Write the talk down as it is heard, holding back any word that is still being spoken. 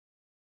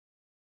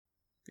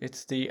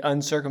It's the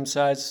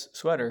uncircumcised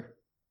sweater.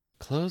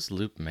 Closed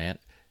loop man.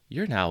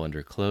 You're now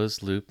under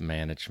closed loop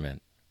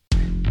management.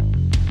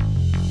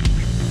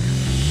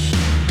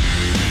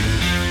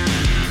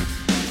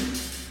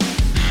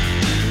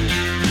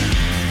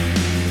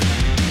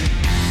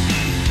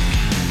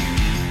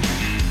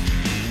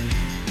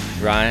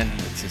 Ryan,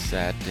 it's a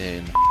sad day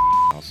in the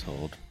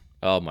household.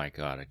 Oh my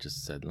god, I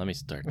just said, let me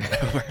start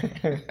that over.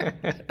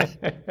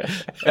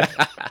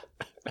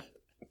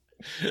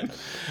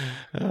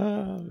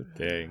 Oh,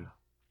 dang.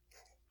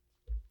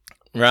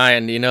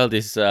 Ryan, you know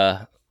these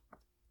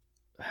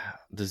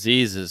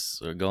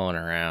diseases are going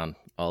around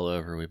all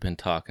over. We've been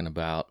talking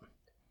about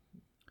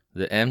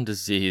the M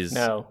disease.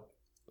 No.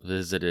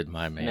 Visited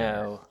my man.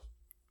 No.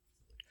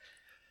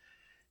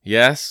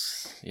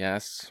 Yes,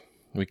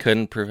 we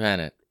couldn't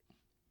prevent it.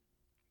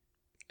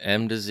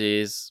 M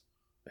disease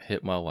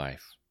hit my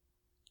wife.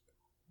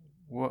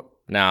 What?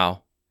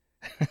 Now,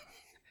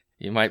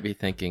 you might be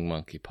thinking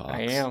monkeypox.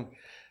 I am.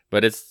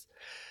 But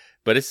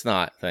it's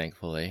not,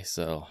 thankfully.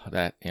 So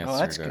that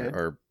answered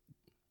or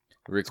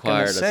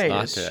required us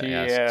not to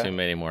ask too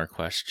many more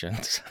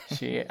questions.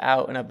 She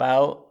out and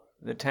about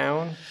the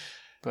town,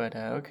 but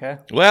okay.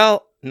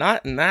 Well,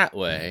 not in that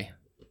way.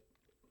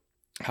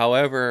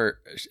 However,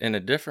 in a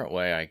different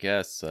way, I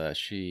guess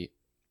she,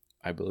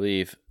 I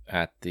believe,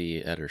 at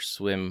her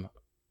swim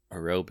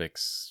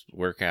aerobics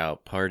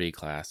workout party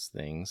class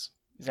things.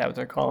 Is that what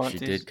they're calling it?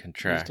 She did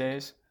contract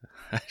these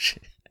days.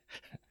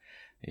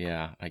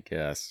 Yeah, I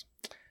guess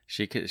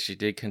she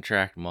did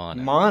contract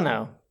mono.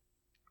 Mono.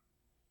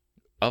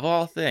 Of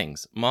all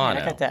things, mono.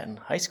 Man, I got that in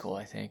high school,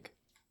 I think.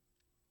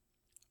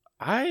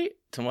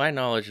 To my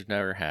knowledge, have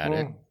never had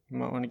it. You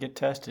might want to get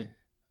tested.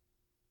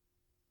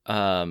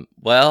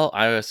 Well,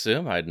 I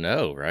assume I'd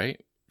know, right?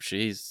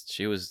 She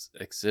was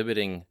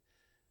exhibiting,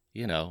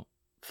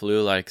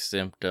 flu-like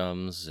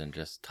symptoms and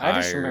just tired.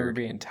 I just remember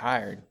being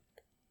tired.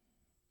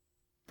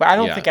 But I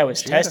don't think I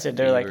was tested.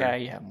 They're like,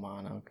 you have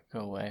mono. Go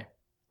away.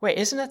 Wait,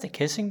 isn't that the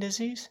kissing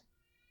disease?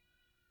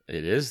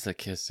 It is the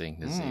kissing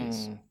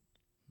disease.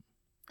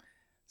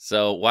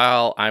 So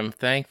while I'm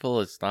thankful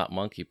it's not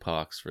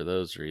monkeypox for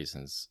those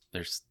reasons,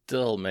 there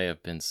still may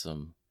have been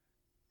some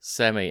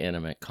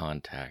semi-intimate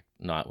contact.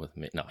 Not with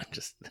me. No,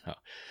 no.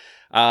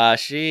 I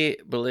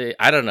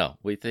don't know.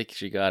 We think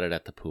she got it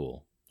at the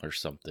pool or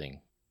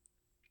something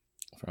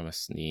from a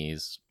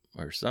sneeze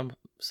or some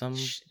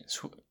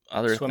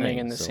other swimming thing.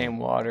 In the same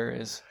water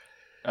as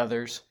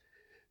others.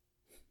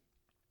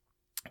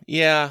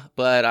 Yeah,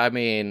 but I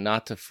mean,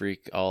 not to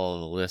freak all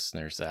the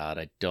listeners out,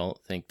 I don't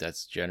think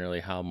that's generally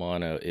how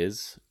mono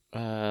is.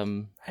 I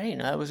didn't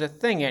know that was a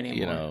thing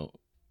anymore.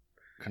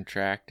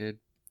 Contracted.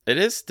 It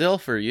is still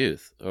for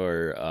youth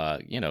or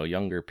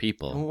younger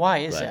people. And why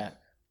is that?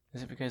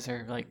 Is it because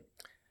they're like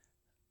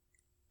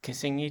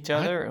kissing each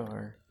other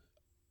or?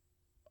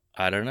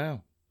 I don't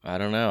know.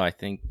 I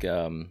think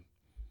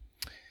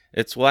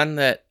it's one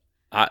that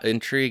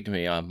intrigued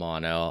me on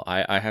mono.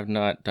 I have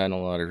not done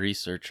a lot of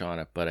research on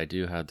it, but I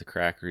do have the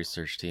crack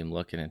research team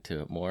looking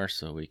into it more,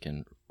 so we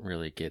can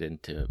really get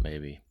into it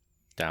maybe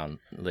down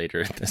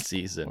later in the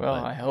season. Well,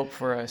 I hope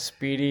for a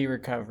speedy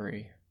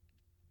recovery,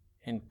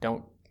 and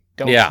don't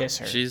kiss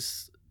her.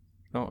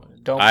 Don't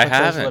put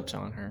those lips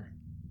on her.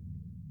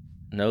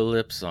 No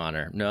lips on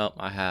her. No,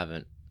 I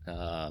haven't.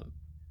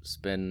 It's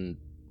been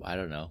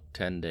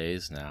 10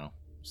 days now.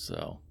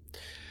 So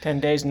 10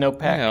 days, no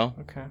peck.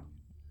 Okay.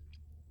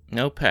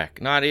 No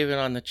peck, not even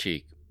on the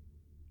cheek.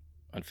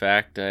 In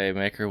fact, I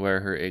make her wear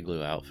her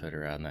igloo outfit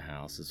around the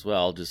house as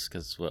well, just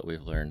because what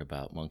we've learned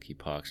about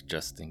monkeypox,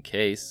 just in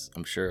case.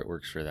 I'm sure it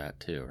works for that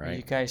too, right?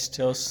 You guys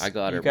still? I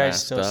got her. You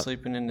guys still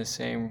sleeping in the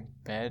same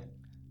bed?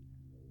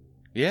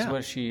 Yeah. So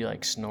what if she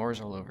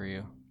snores all over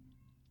you?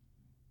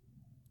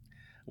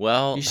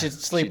 Well, you should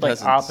sleep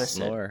like opposite.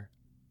 Snore.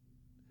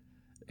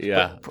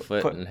 Yeah,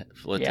 foot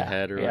to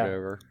head or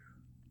whatever.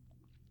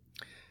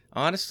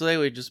 Honestly,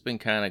 we've just been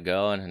kind of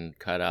going and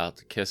cut out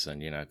the kissing,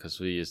 because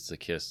we used to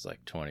kiss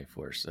like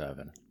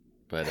 24/7.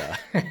 But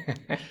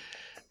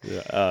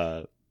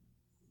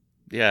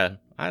yeah,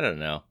 I don't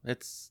know.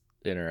 It's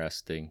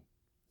interesting.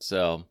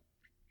 So,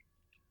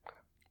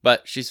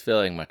 but she's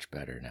feeling much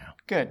better now.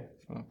 Good.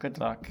 Well, good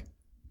luck.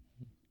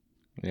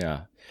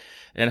 Yeah.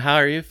 And how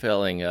are you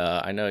feeling?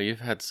 I know you've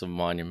had some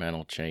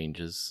monumental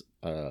changes,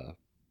 from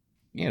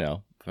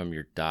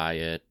your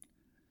diet.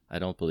 I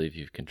don't believe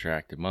you've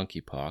contracted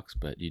monkeypox,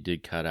 but you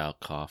did cut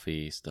out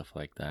coffee, stuff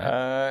like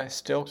that.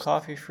 Still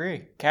coffee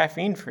free.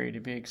 Caffeine free,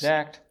 to be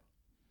exact.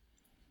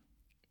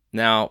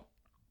 Now,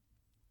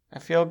 I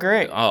feel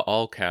great.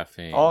 All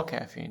caffeine. All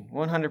caffeine.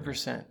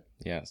 100%.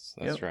 Yes,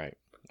 that's right.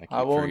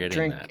 I won't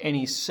drink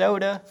any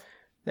soda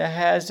that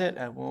has it.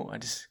 I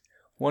just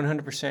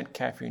 100%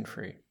 caffeine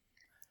free.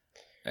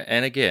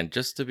 And again,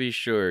 just to be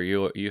sure,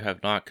 you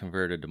have not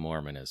converted to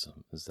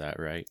Mormonism. Is that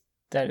right?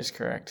 That is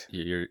correct.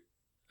 You're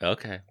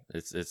okay.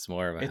 It's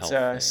more of a it's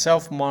a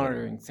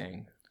self-monitoring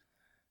thing.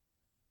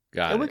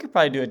 Got it. We could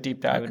probably do a deep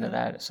dive into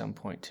that at some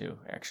point too,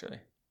 actually.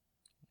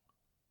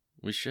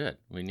 We should.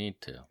 We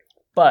need to.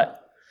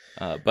 But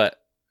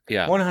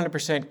Yeah.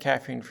 100%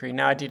 caffeine free.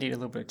 Now I did eat a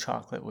little bit of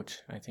chocolate, which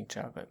I think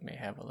chocolate may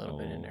have a little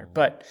bit in there.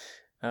 But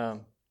no,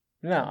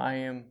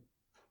 I'm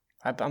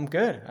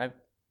good. I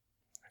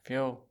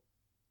feel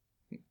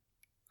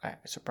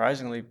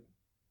surprisingly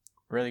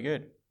really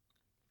good.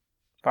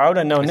 If I would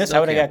have known this, I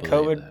would have got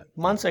COVID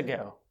months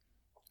ago.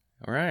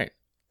 All right.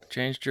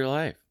 Changed your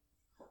life.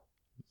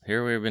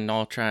 Here we've been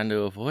all trying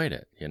to avoid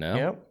it, you know?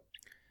 Yep.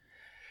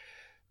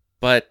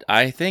 But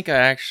I think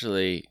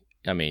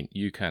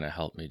you kind of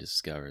helped me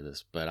discover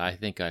this, but I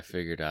think I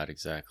figured out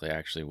exactly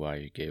actually why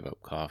you gave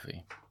up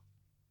coffee.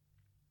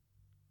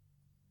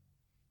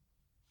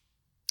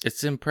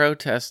 It's in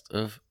protest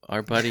of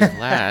our buddy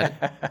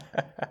Vlad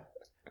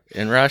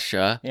in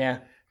Russia. Yeah.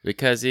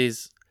 Because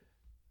he's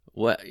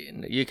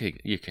you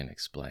can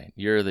explain.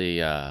 You're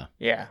the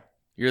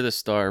You're the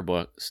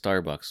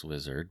Starbucks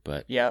wizard,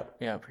 but Yep,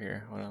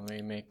 here. Hold on,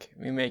 let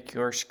me make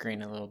your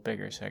screen a little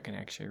bigger so I can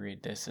actually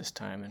read this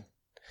time. And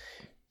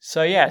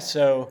so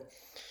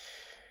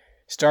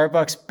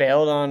Starbucks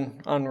bailed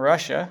on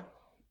Russia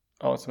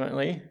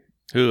ultimately.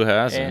 Who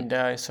hasn't?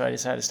 And so I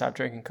decided to stop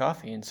drinking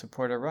coffee in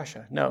support of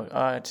Russia. No,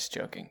 just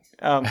joking.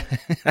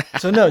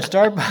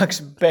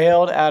 Starbucks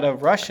bailed out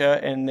of Russia,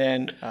 and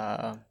then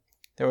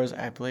there was,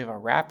 I believe, a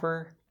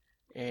rapper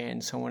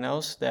and someone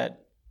else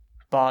that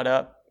bought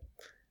up,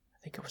 I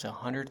think it was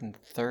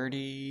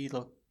 130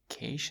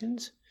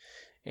 locations.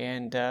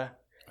 And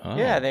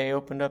they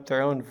opened up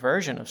their own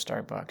version of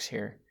Starbucks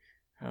here.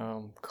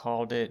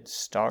 Called it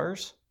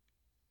Stars.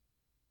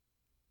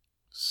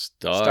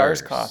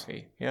 Stars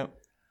Coffee, yep.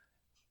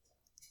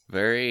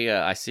 Very,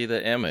 I see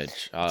the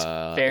image. It's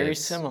very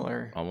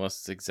similar.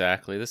 Almost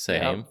exactly the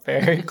same. Yep,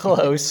 very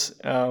close.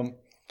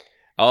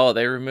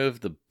 They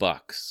removed the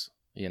bucks,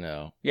 you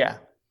know. Yeah.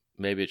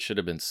 Maybe it should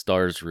have been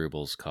Stars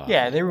Rubles Coffee.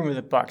 Yeah, they removed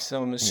the bucks,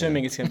 so I'm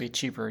assuming it's going to be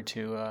cheaper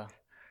to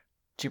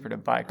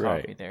buy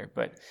coffee there.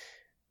 But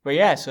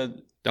yeah, so...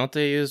 Don't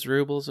they use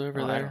rubles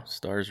over there?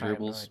 Stars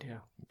Rubles? I have no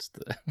idea. It's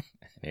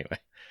anyway,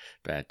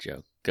 bad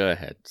joke. Go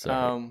ahead.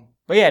 Sorry.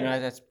 But yeah, no,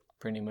 that's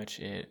pretty much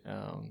it.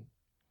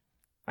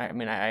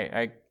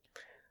 I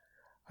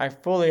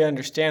fully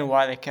understand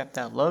why they kept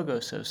that logo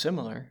so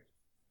similar.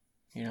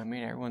 You know what I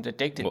mean? Everyone's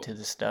addicted to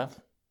the stuff.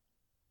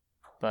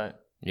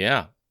 But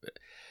yeah.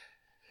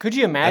 Could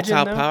you imagine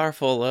that's how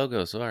powerful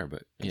logos are,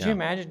 but could you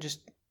imagine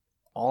just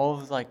all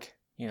of I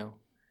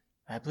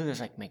believe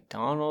there's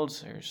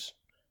McDonald's, there's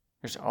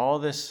all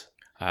this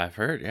I've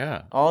heard,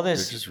 yeah. All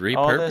this They're just repurposing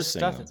all this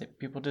stuff them. that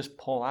people just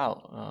pull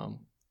out.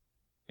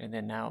 And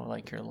then now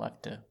you're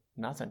left to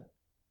nothing.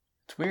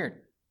 It's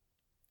weird.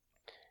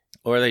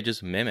 Or they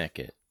just mimic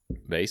it,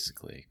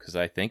 basically, because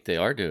I think they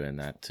are doing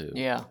that too.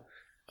 Yeah.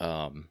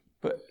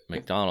 But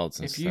McDonald's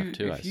and stuff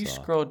too. If you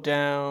scroll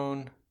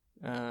down,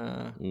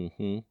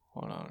 hold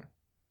on.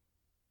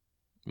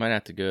 Might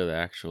have to go to the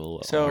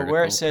actual. So article,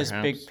 where it says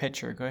perhaps. big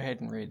picture, go ahead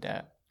and read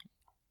that.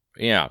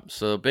 Yeah.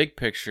 So big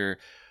picture.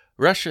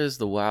 Russia is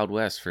the Wild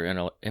West for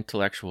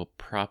intellectual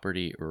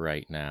property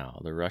right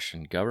now. The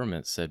Russian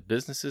government said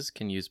businesses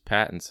can use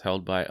patents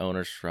held by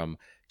owners from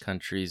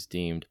countries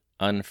deemed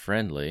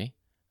unfriendly,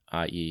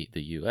 i.e.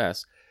 the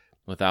U.S.,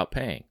 without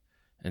paying.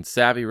 And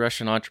savvy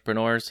Russian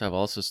entrepreneurs have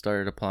also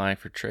started applying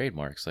for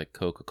trademarks like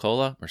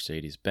Coca-Cola,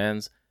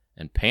 Mercedes-Benz,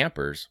 and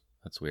Pampers,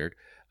 that's weird,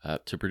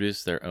 to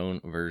produce their own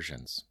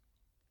versions.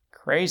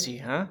 Crazy,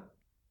 huh?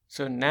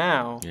 So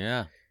now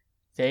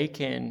they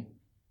can,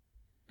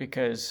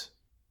 because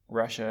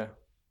Russia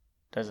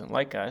doesn't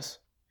like us,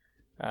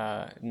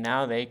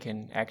 now they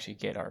can actually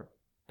get our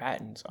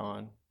patents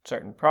on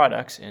certain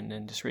products and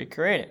then just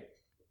recreate it.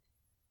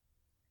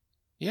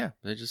 Yeah,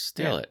 they just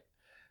steal it.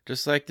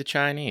 Just like the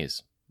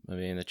Chinese. I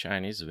mean, the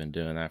Chinese have been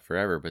doing that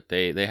forever, but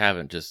they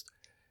haven't just,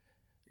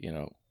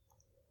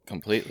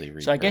 completely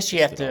repurposed. So I guess you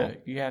have to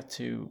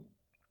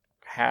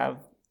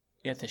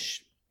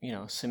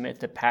submit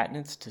the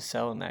patents to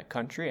sell in that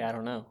country. I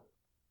don't know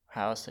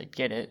how else they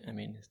get it. I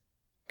mean, I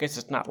guess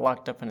it's not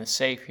locked up in a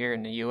safe here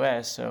in the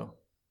U.S., so.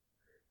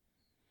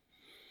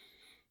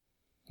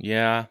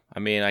 Yeah, I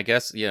mean, I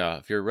guess,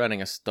 if you're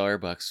running a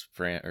Starbucks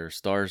or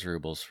Stars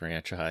Rubles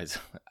franchise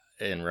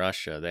in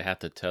Russia, they have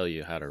to tell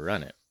you how to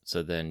run it.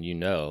 So then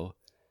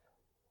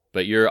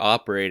but you're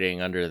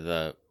operating under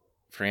the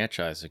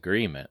franchise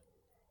agreement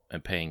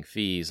and paying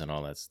fees and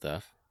all that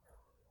stuff,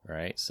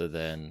 right? So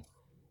then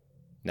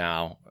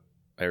now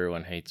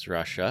everyone hates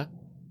Russia,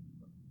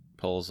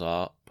 pulls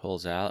out,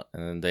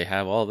 and then they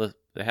have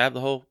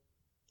the whole.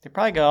 They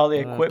probably got all the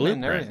equipment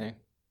blueprint. And everything.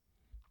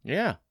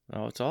 Yeah,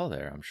 it's all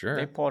there, I'm sure.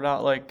 They pulled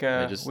out like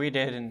we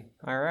did in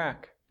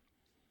Iraq.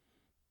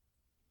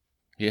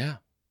 Yeah,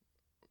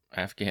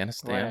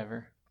 Afghanistan.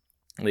 Whatever.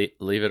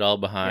 Leave it all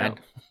behind.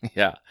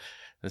 Yeah,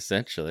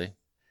 essentially.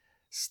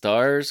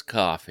 Stars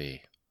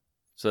Coffee.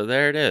 So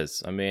there it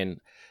is. I mean,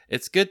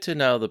 it's good to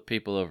know the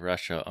people of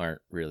Russia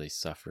aren't really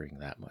suffering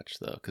that much,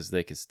 though, because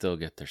they can still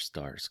get their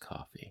Stars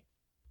Coffee.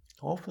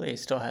 Hopefully it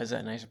still has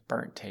that nice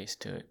burnt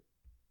taste to it.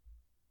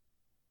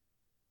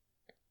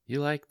 You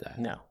like that?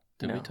 No.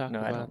 Did we talk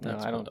about that?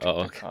 No, I don't drink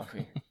their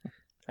coffee.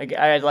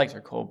 I like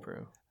their cold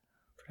brew,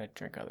 but I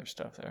drink other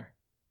stuff there.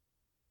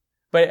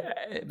 But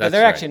That's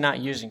they're right. actually not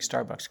using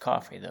Starbucks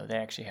coffee, though. They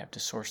actually have to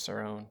source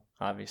their own,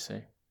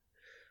 obviously.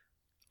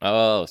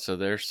 Oh, so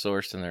they're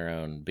sourcing their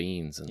own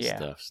beans and Yeah,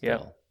 stuff yep.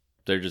 still.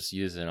 They're just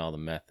using all the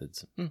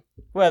methods.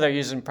 Well, they're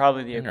using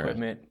probably the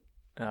Interesting. equipment,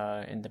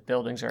 and the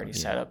building's already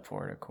set Yeah. up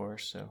for it, of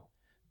course. So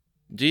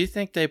Do you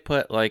think they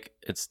put, like,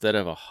 instead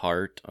of a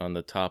heart on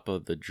the top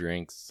of the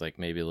drinks, like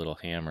maybe a little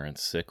hammer and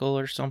sickle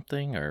or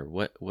something? Or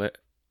what,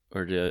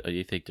 or do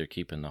you think they're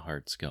keeping the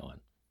hearts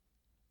going?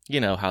 You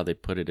know how they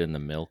put it in the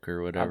milk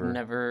or whatever? I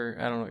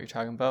don't know what you're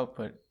talking about,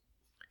 but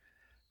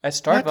at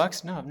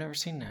Starbucks, no, I've never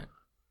seen that.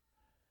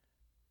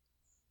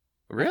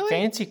 Really?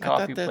 Fancy I thought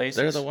coffee that places.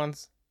 They're the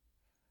ones.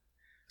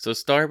 So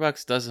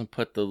Starbucks doesn't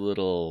put the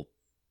little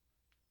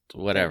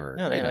whatever.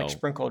 No, they you know,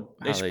 sprinkled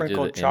how they do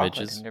the chocolate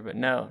images. in there, but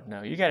no,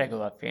 you got to go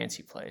to a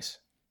fancy place.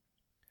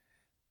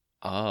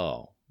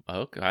 Oh,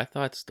 okay. I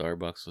thought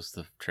Starbucks was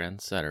the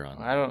trendsetter on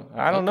that.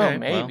 I don't know, Okay,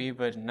 maybe,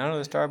 but none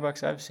of the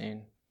Starbucks I've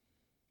seen.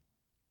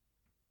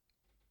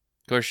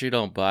 Of course, you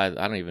don't buy.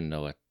 I don't even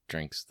know what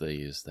drinks they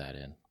use that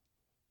in,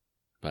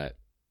 but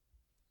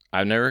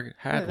I've never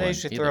had They one.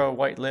 usually either. throw a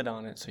white lid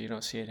on it so you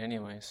don't see it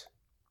anyways.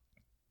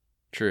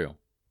 True.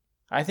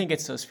 I think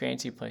it's those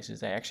fancy places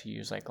that actually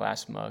use like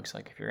glass mugs,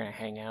 like if you're gonna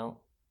hang out.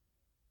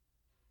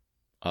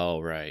 Oh,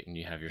 right. And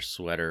you have your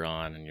sweater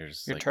on, and you're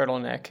just Your like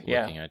turtleneck,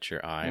 looking at your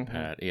iPad.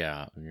 Mm-hmm.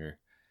 Yeah, and you're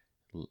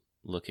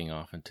looking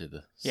off into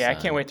the Yeah, sun. I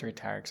can't wait to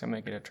retire because I'm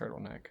gonna get a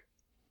turtleneck.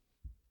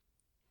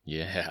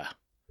 Yeah.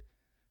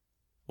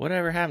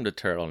 Whatever happened to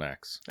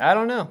turtlenecks? I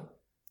don't know.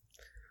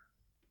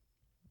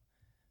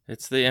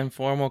 It's the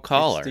informal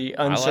collar. It's the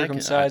I like it.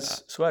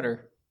 uncircumcised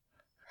sweater.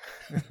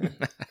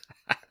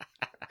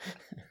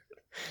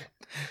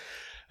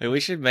 Hey, we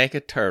should make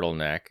a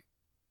turtleneck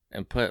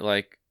and put,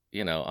 like,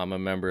 you know, I'm a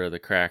member of the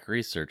crack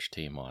research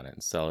team on it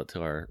and sell it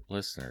to our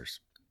listeners.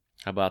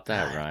 How about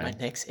that, Ryan? My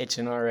neck's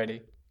itching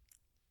already.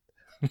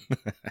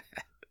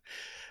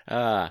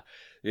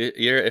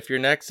 If your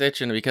neck's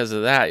itching because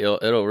of that,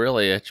 it'll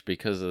really itch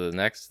because of the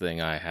next thing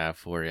I have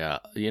for you.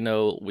 You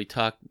know, we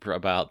talked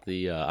about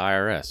the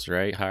IRS,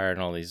 right? Hiring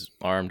all these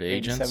armed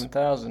agents.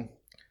 87,000.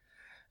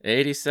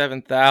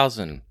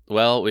 87,000.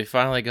 Well, we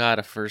finally got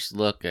a first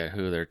look at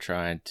who they're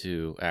trying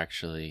to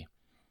actually,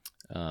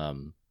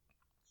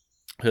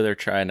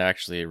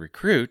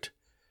 recruit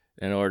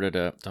in order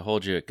to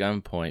hold you at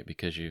gunpoint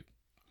because you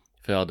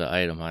failed to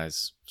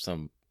itemize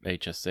some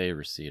HSA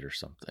receipt or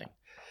something.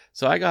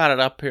 So I got it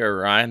up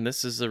here, Ryan.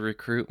 This is a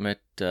recruitment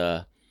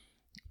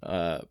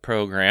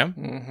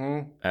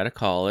program at a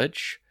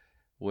college.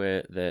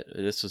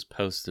 This was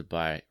posted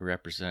by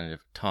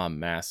Representative Tom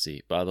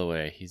Massey. By the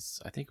way,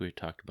 I think we've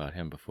talked about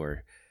him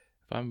before.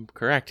 If I'm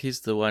correct,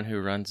 he's the one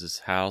who runs his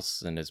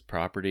house and his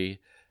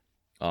property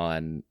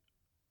on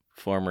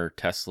former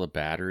Tesla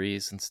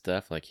batteries and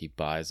stuff. Like, he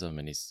buys them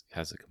and he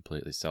has a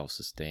completely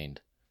self-sustained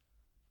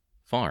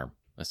farm,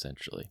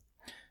 essentially.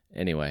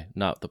 Anyway,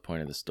 not the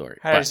point of the story.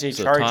 How does he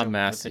charge Tom them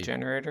Massey, with the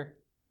generator?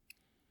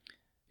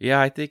 Yeah,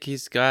 I think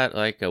he's got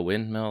like a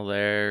windmill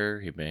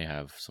there. He may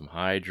have some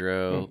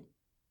hydro.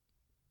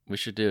 We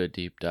should do a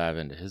deep dive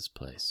into his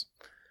place.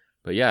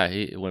 But yeah,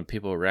 when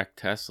people wreck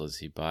Teslas,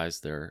 he buys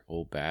their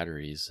old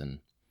batteries, and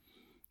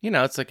you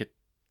know, it's like a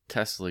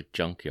Tesla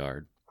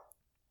junkyard,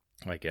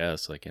 I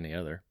guess, like any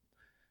other.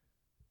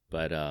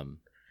 But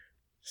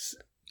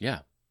yeah,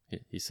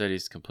 he said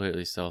he's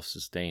completely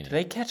self-sustaining. Do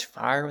they catch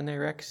fire when they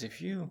wreck? Because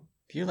if you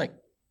like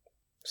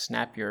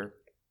snap your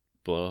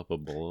blow up a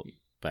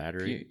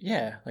battery,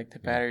 like the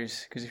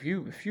batteries. Because if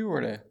you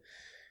were to,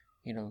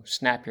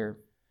 snap your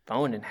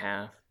phone in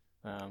half,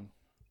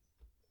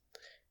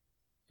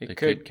 it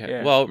could.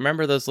 Well,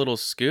 remember those little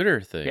scooter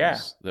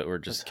things that were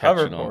just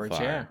catching on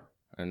fire? Yeah.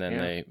 And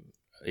then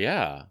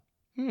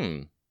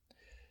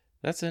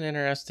that's an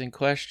interesting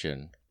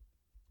question.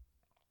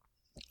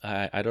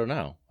 I don't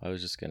know. I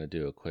was just going to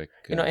do a quick...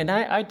 and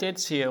I did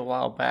see a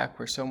while back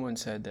where someone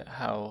said that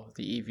how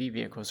the EV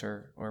vehicles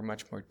are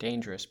much more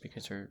dangerous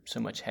because they're so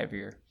much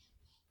heavier.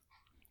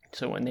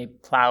 So when they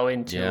plow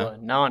into a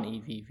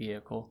non-EV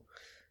vehicle...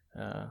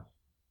 I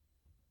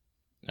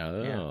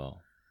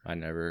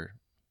never...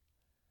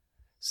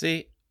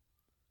 See,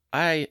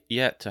 I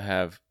yet to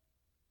have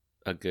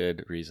a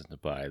good reason to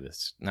buy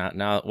this.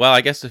 Now, well,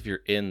 I guess if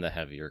you're in the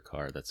heavier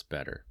car, that's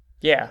better.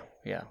 Yeah,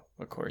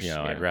 of course.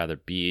 I'd rather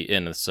be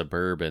in a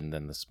Suburban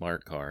than the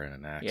smart car in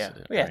an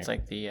accident. Yeah, right? It's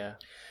like the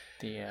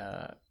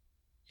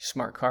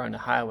smart car on the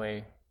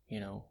highway,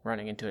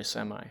 running into a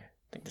semi. I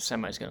think the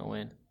semi's going to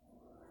win.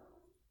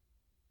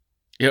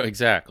 Yeah,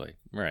 exactly.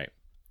 Right.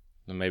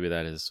 Maybe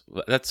that's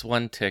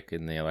one tick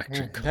in the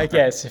electric car. I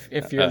guess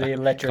if you're the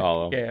electric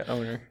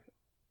owner.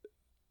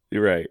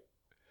 You're right.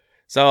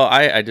 So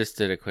I just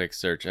did a quick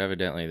search.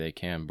 Evidently, they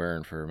can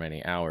burn for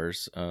many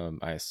hours.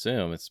 I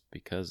assume it's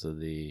because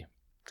of the...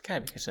 It's kind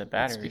of because of the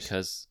batteries. It's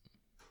because...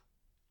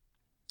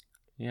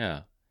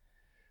 Yeah.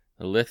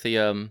 The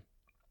lithium...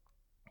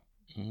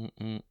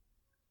 I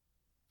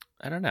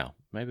don't know.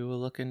 Maybe we'll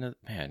look into...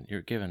 Man,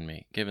 you're giving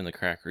the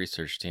crack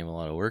research team a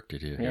lot of work to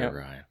do here,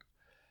 Ryan.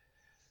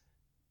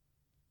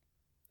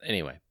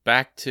 Anyway,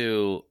 back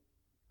to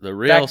the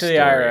real story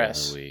of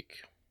the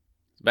week.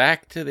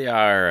 Back to the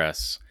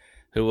IRS,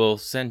 who will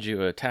send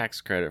you a tax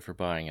credit for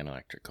buying an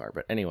electric car.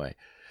 But anyway,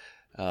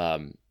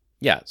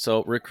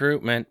 so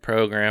recruitment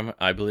program,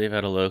 I believe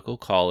at a local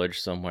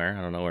college somewhere.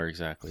 I don't know where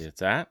exactly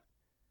it's at.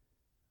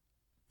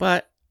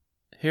 But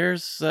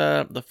here's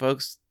the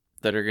folks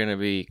that are going to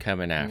be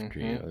coming after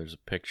you. There's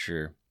a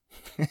picture.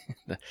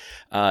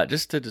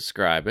 Just to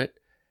describe it,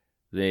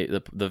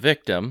 the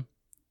victim,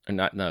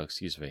 not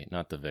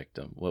the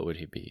victim. What would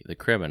he be? The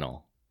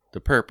criminal. The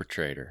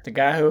perpetrator. The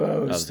guy who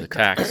owes of the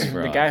tax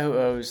fraud. The guy who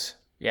owes,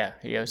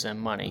 he owes them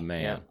money. The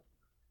man.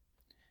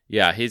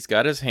 Yeah, he's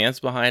got his hands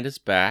behind his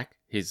back.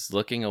 He's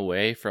looking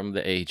away from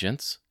the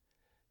agents.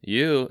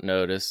 You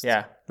noticed.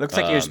 Yeah, looks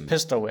like he was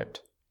pistol whipped.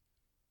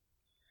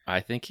 I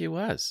think he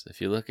was.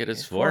 If you look at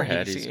his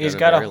forehead, he's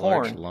got a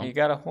horn. He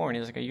got a horn.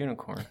 He's like a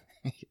unicorn.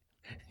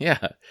 Yeah,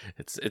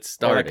 it's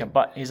starting.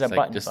 He's a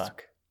button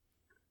buck.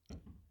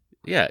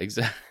 Yeah,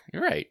 exactly.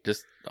 You're right.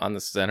 Just on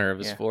the center of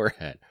his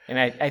forehead. And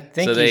I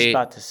think he's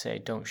about to say,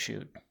 "Don't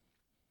shoot."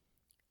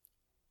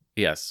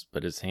 Yes,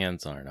 but his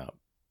hands aren't up.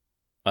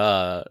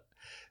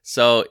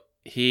 So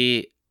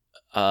he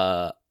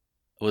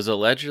was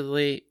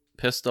allegedly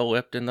pistol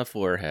whipped in the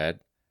forehead,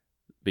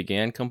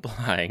 began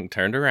complying,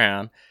 turned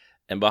around,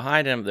 and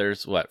behind him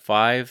there's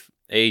 5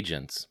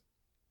 agents.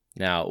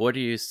 Now, what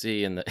do you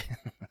see in the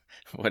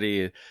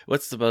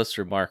what's the most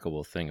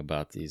remarkable thing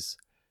about these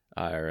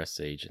IRS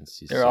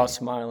agents? They're all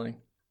smiling.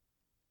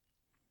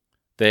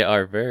 They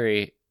are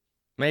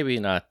maybe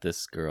not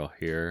this girl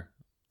here,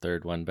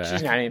 third one back.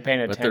 She's not even paying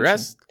attention. But the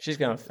rest, she's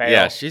gonna fail.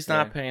 Yeah, she's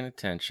not paying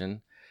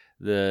attention.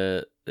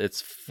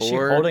 It's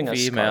 4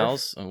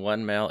 females and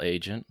 1 male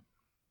agent.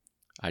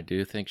 I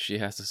do think she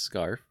has a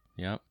scarf.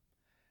 Yep.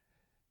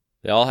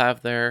 They all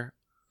have their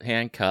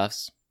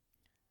handcuffs,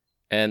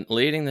 and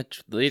leading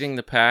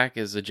the pack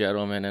is a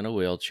gentleman in a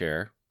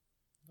wheelchair,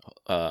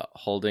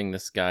 holding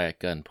this guy at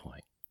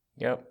gunpoint.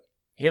 Yep.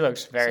 He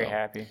looks very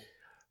happy.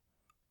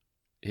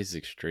 He's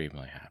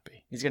extremely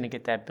happy. He's going to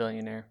get that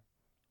billionaire.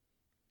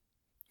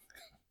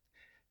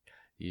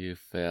 You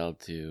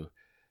failed to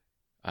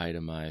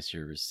itemize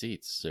your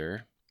receipts,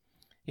 sir.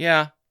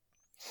 Yeah.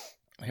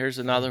 Here's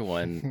another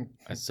one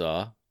I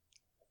saw.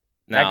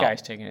 Now, that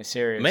guy's taking it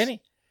serious.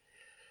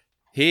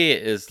 He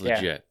is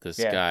legit, this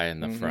guy in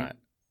the front.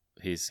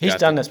 He's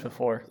done this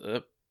before.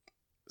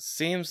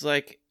 Seems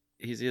like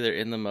he's either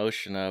in the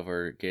motion of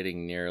or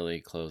getting nearly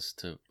close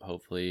to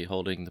hopefully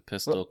holding the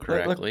pistol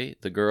correctly.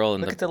 Look, the girl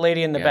in look at the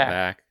lady in the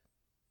back.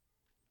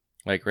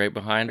 Like right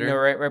behind her? No,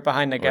 right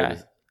behind the guy.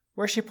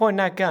 Where's she pointing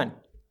that gun?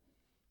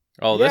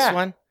 Oh, this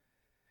one?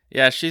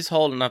 Yeah, she's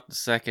holding up the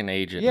second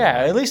agent.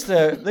 Yeah, at least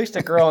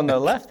the girl on the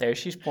left there,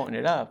 she's pointing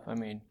it up. I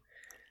mean,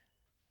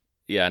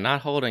 yeah,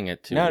 not holding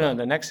it too. No,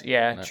 the next,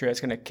 true,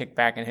 it's gonna kick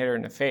back and hit her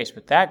in the face.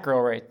 But that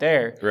girl right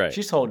there,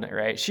 she's holding it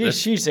right.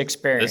 She's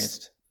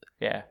experienced.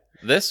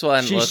 This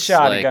one she's looks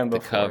shot like a gun the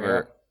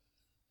before,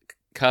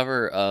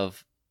 cover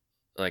of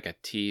like a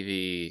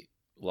TV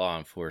law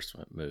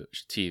enforcement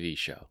TV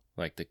show.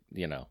 Like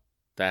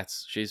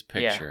she's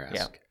picturesque.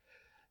 Yeah.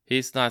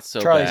 He's not so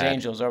Charlie's bad.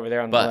 Angels over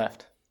there on the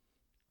left.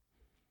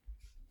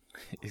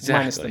 Exactly.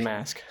 Minus the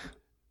mask.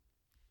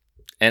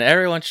 And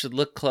everyone should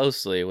look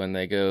closely when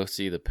they go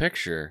see the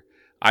picture.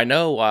 I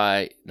know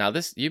why. Now,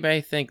 you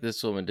may think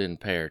this woman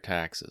didn't pay her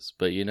taxes,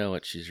 but you know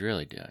what she's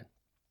really doing.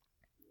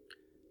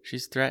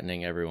 She's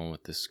threatening everyone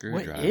with this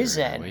screwdriver. What is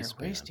that in her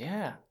waist?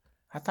 Yeah.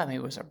 I thought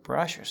maybe it was a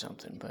brush or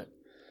something, but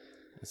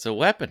it's a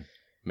weapon.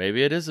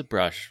 Maybe it is a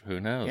brush.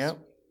 Who knows? Yep.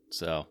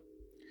 So,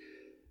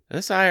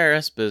 this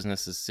IRS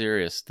business is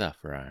serious stuff,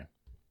 Ryan.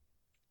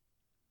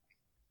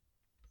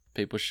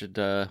 People should,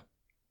 even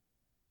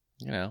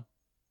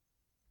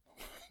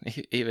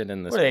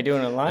in this. What are they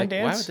doing, a line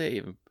dance? Why would they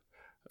even?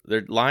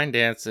 They're line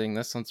dancing.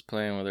 This one's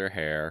playing with her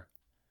hair.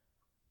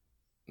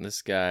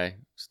 This guy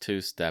is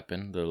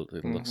two-stepping.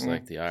 It looks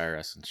like the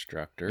IRS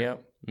instructor.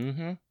 Yep.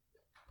 Mm-hmm.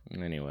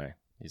 Anyway,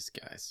 these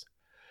guys.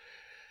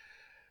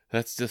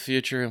 That's the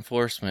future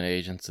enforcement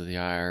agents of the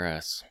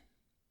IRS.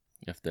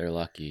 If they're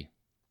lucky.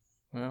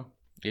 Well.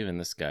 Even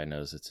this guy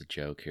knows it's a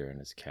joke here in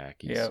his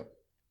khakis. Yep.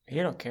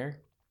 He don't care.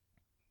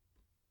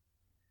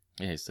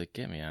 Yeah, he's like,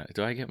 get me out.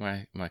 Do I get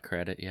my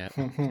credit yet?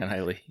 Can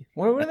I leave?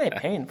 What are they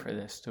paying for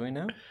this? Do we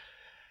know?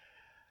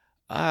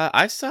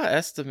 I saw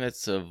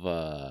estimates of,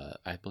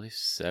 I believe,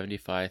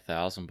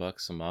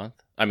 $75,000 a month.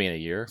 I mean, a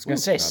year. I was gonna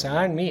say,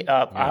 sign me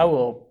up. Yeah.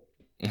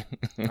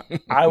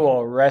 I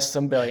will arrest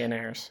some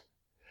billionaires.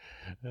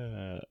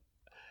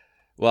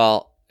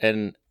 Well,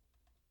 and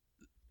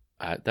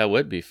that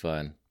would be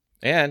fun.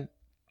 And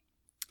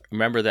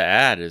remember, the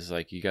ad is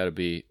like you got to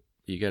be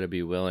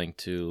willing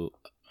to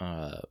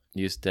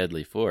use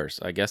deadly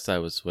force. I guess I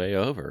was way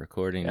over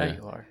according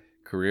to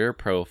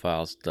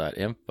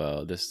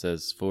careerprofiles.info. This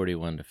says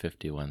 41 to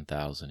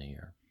 51,000 a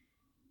year.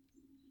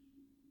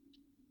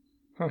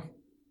 Huh.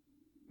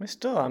 But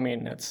still, I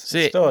mean, that's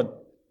still a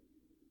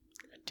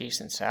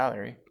decent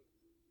salary.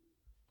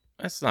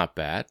 That's not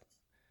bad.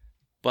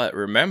 But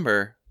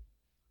remember,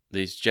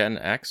 these Gen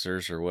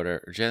Xers or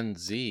whatever, Gen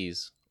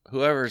Zs,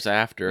 whoever's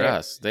after Yep.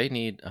 us, they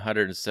need Yeah,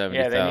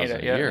 170,000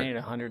 a year. they need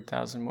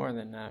 100,000 more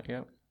than that.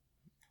 Yep.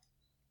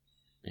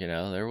 You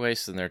know, they're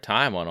wasting their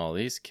time on all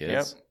these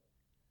kids. Yep.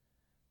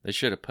 They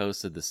should have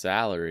posted the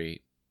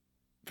salary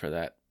for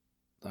that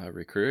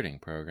recruiting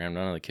program.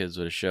 None of the kids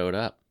would have showed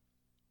up.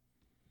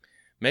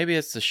 Maybe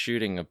it's the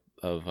shooting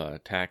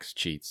of tax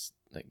cheats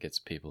that gets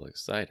people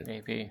excited.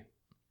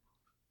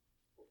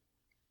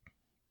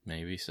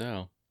 Maybe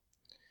so.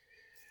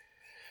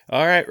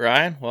 All right,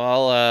 Ryan.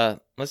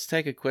 Well, let's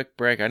take a quick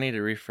break. I need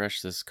to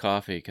refresh this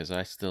coffee because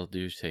I still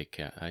do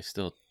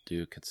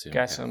consume.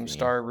 Got some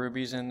Star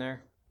Rubies in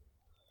there.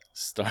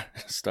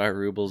 Star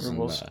Rubles.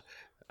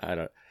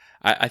 And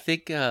I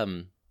think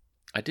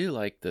I do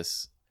like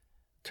this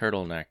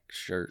turtleneck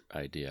shirt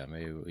idea.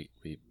 Maybe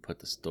we put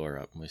the store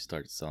up and we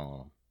start selling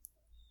them.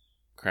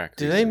 Crack.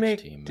 Do they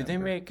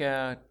make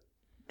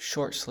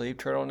short sleeve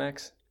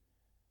turtlenecks?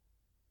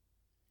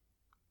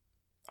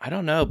 I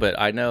don't know, but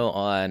I know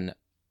on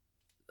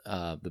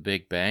The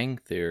Big Bang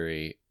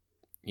Theory,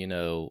 you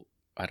know,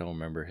 I don't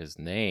remember his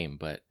name,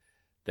 but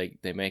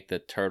they make the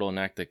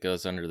turtleneck that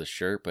goes under the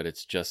shirt, but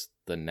it's just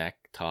the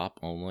neck top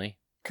only.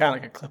 Kind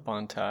of like a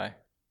clip-on tie.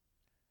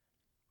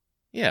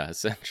 Yeah,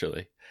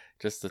 essentially.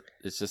 It's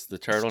just the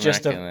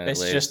turtleneck and then it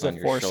lays on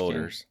your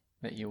shoulders.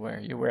 That you wear.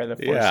 You wear the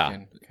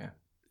foreskin. Yeah.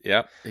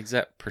 Okay.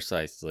 Yep,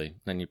 precisely.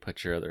 Then you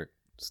put your other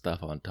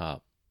stuff on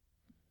top.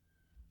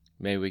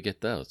 Maybe we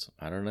get those.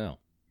 I don't know.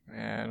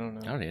 Yeah, I don't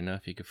know. I don't even know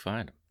if you could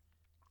find them.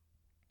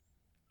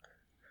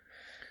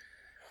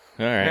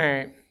 All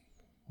right.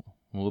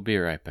 We'll be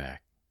right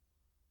back.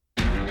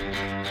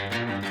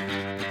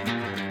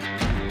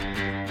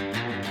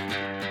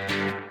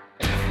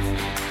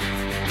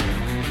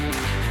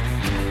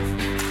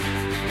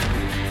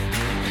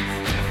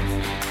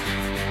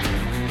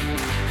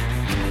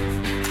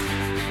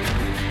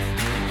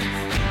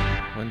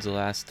 When's the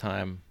last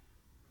time,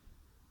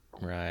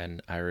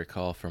 Ryan, I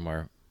recall from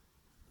our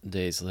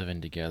days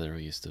living together,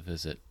 we used to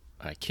visit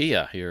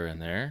IKEA here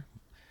and there,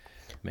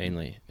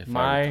 mainly, if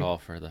I recall,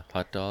 for the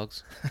hot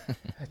dogs.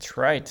 That's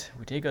right.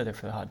 We did go there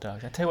for the hot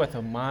dogs. I tell you what,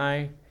 though,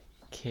 my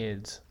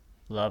kids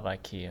love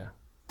IKEA.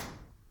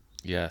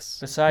 Yes.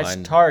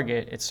 Besides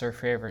Target, it's their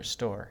favorite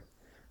store.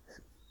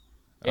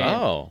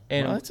 Well,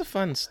 that's a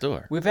fun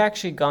store. We've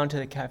actually gone to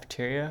the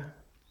cafeteria.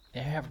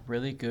 They have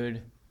really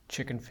good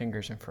chicken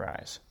fingers and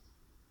fries.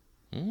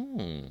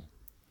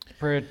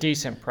 For a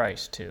decent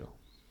price, too.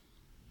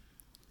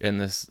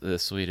 And the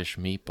Swedish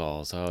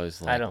meatballs, I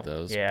always like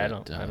those. Yeah, I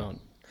don't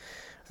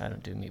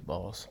do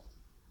meatballs.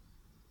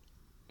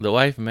 The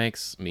wife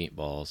makes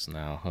meatballs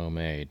now,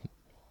 homemade.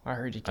 I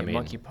heard you get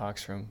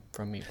monkeypox from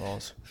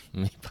meatballs.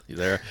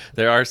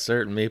 There are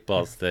certain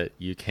meatballs that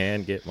you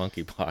can get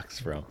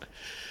monkeypox from.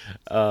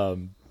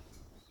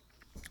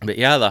 But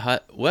yeah,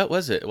 what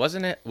was it?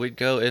 Wasn't it? We'd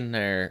go in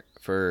there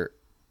for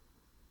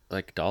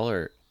like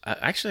 $1.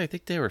 Actually, I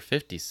think they were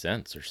 50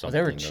 cents or something.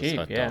 They were cheap,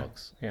 hot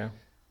dogs. Yeah.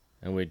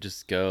 And we'd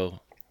just go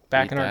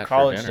back in our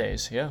college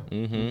days, yeah.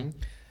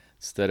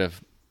 Instead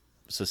of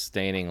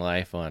sustaining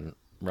life on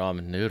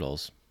ramen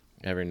noodles,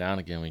 every now and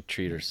again we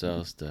treat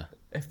ourselves to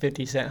a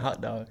 50-cent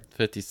hot dog.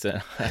 50-cent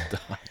hot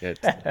dog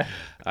at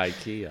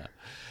IKEA.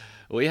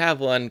 We have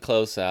one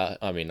close out.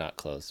 I mean, not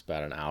close,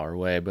 about an hour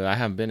away, but I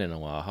haven't been in a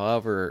while.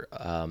 However,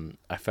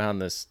 I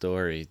found this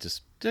story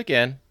just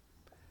again.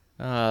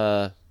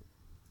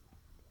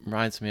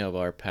 Reminds me of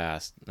our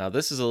past. Now,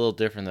 this is a little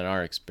different than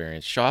our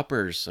experience.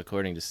 Shoppers,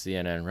 according to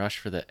CNN, rush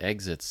for the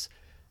exits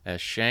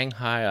as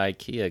Shanghai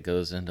IKEA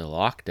goes into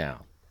lockdown.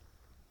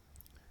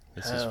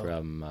 This is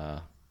from...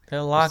 they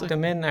locked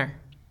them in there.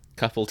 A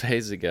couple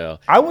days ago.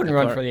 I wouldn't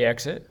run for the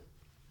exit.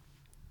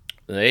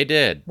 They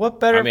did. What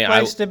better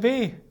place to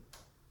be?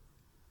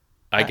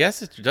 I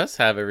guess it does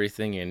have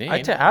everything you need.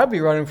 I'd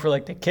be running for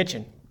like the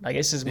kitchen. Like,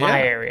 this is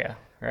my area,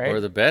 right? Or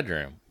the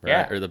bedroom, right?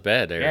 Yeah. Or the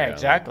bed area. Yeah,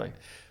 exactly.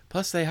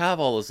 Plus, they have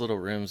all those little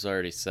rooms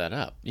already set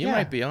up. You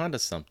might be onto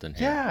something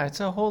here. Yeah, it's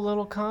a whole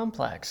little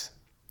complex.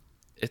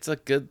 It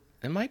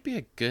might be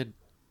a good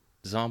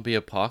zombie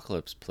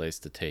apocalypse place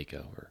to take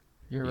over.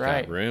 You're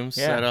right. Got rooms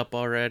set up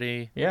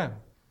already. Yeah.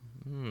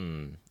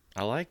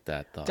 I like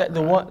that thought.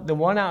 The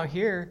one out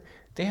here,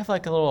 they have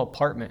like a little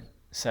apartment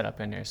set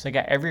up in there. So they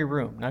got every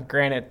room. Now,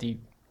 granted, the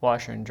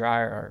washer and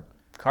dryer are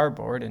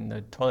cardboard and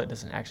the toilet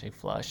doesn't actually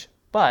flush.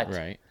 But,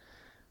 right.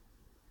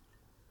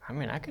 I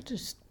mean, I could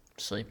just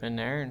sleep in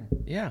there. And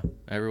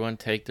everyone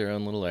take their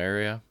own little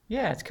area.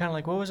 Yeah, it's kind of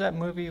like, what was that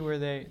movie where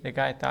the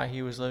guy thought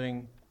he was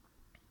living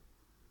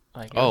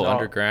like...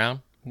 underground?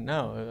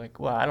 No, like,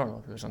 well, I don't know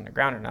if it was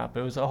underground or not,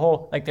 but it was a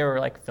whole, like, they were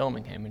like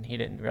filming him and he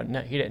didn't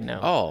know.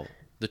 Oh,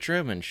 The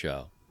Truman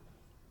Show.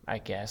 I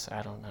guess,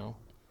 I don't know.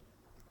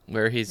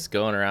 Where he's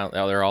going around,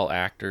 they're all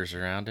actors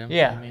around him?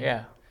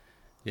 Yeah.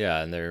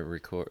 Yeah, and they're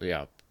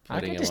I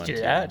could just do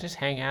that, just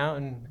hang out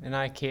in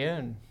IKEA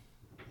and...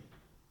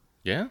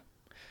 Yeah?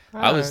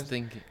 I was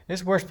thinking...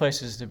 There's worse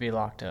places to be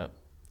locked up.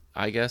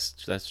 I guess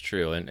that's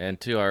true.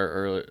 And to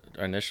our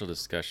initial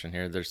discussion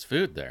here, there's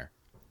food there.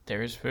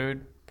 There is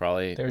food.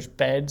 Probably. There's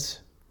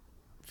beds.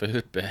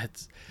 food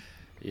beds.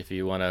 If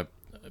you want to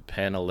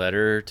pen a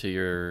letter to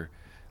your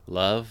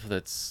love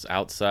that's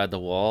outside the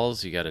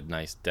walls, you got a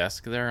nice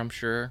desk there, I'm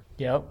sure.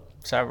 Yep,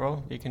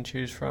 several you can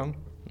choose from.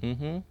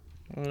 Mm-hmm.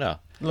 Yeah. A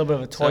little bit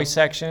of a toy So,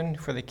 section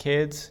for the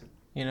kids,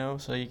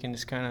 so you can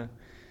just kind of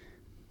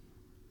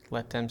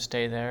let them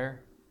stay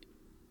there.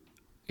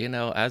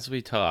 as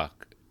we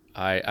talk,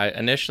 I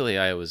initially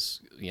I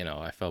was,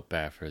 I felt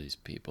bad for these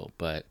people,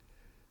 but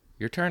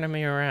you're turning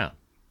me around.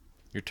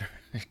 You're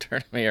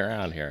turning me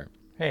around here.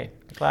 Hey,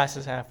 the glass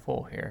is half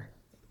full here.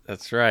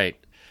 That's right.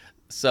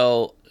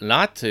 So,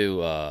 not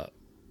to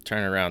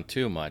turn around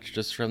too much,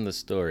 just from the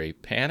story,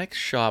 panicked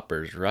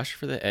shoppers rushed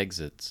for the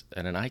exits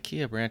at an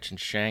IKEA branch in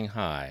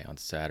Shanghai on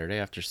Saturday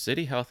after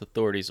city health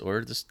authorities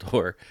ordered the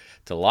store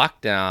to lock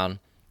down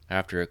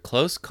after a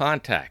close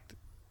contact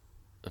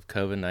of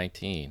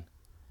COVID-19.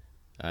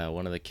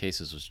 One of the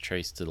cases was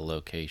traced to the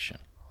location.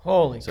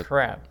 Holy So,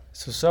 crap.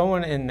 So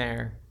someone in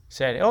there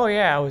said, oh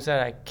yeah, I was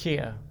at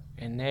IKEA.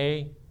 And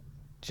they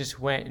just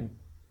went and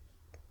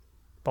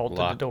bolted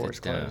the locked doors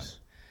it down. closed.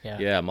 Yeah.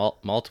 Yeah,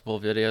 multiple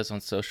videos on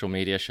social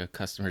media show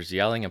customers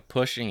yelling and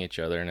pushing each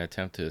other in an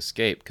attempt to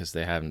escape because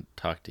they haven't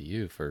talked to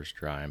you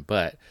first, Ryan.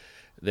 But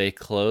they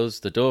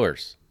closed the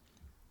doors.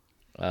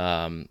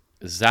 Zhao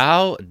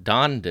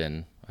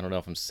Danden, I don't know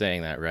if I'm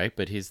saying that right,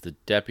 but he's the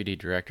deputy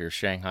director of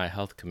Shanghai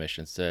Health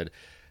Commission, said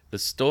the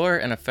store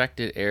and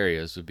affected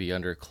areas would be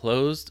under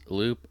closed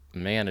loop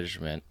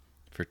management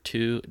for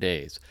 2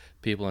 days.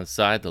 People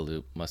inside the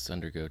loop must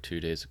undergo 2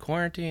 days of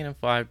quarantine and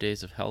 5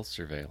 days of health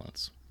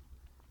surveillance.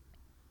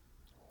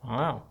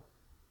 Wow.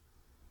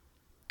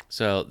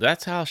 So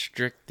that's how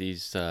strict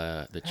these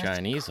the That's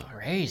Chinese are.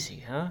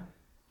 crazy, huh?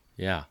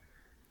 Yeah.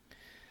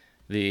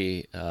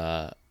 The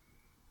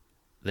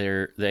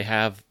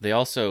they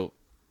also,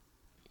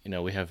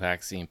 we have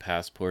vaccine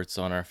passports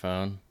on our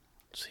phone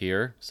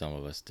here. Some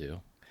of us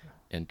do.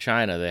 In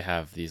China, they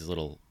have these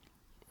little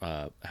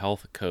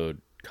health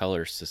code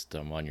color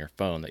system on your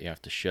phone that you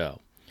have to show.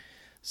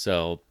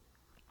 So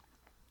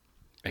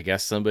I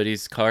guess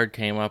somebody's card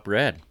came up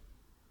red.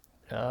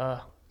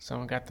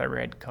 Someone got the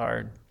red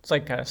card. It's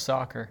like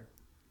soccer.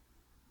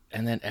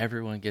 And then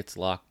everyone gets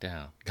locked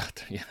down.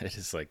 Yeah, it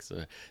is like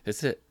so.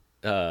 Is it?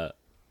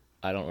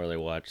 I don't really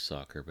watch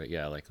soccer, but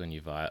yeah, like when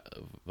you violate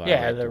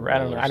Yeah, the I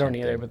don't rule know. or I don't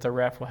either, something. but the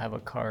ref will have a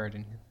card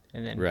and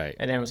then Right.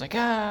 and then it was like,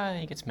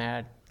 he gets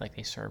mad. Like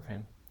they serve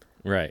him.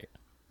 Right.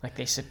 Like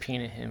they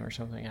subpoena him or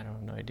something. I don't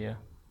have no idea.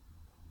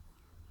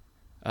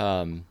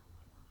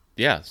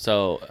 Yeah.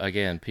 So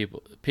again,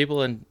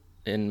 people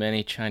in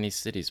many Chinese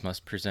cities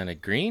must present a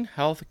green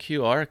health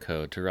QR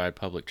code to ride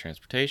public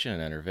transportation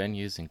and enter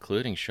venues,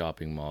 including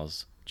shopping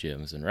malls,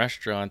 gyms, and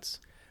restaurants.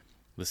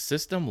 The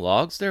system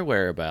logs their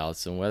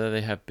whereabouts and whether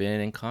they have been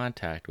in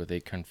contact with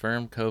a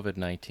confirmed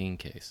COVID-19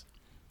 case.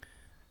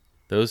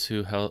 Those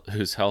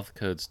whose health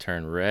codes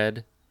turn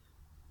red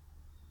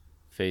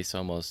face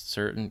almost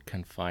certain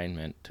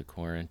confinement to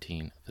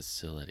quarantine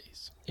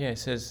facilities. Yeah, it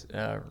says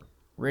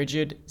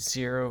rigid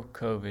zero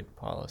COVID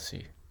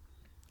policy.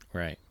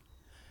 Right.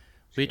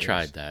 We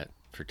tried that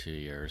for 2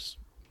 years.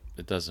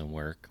 It doesn't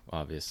work,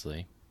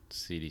 obviously.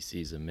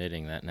 CDC's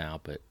admitting that now,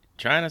 but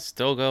China's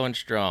still going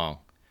strong.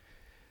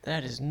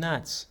 That is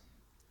nuts.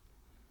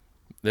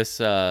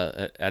 This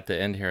at the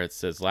end here it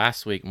says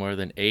last week more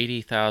than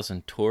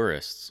 80,000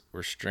 tourists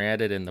were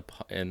stranded in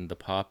the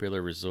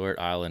popular resort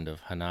island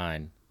of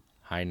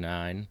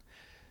Hainan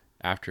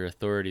after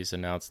authorities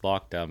announced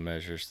lockdown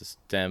measures to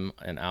stem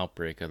an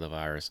outbreak of the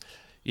virus.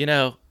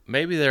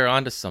 Maybe they're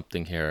onto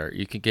something here.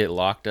 You could get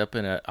locked up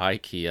in an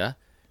IKEA,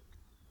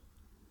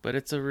 but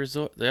it's a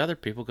resort. The other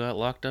people got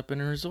locked up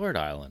in a resort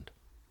island.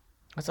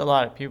 That's a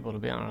lot of people to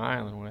be on an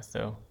island with,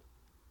 though.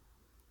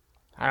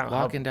 I don't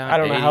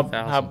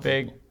know how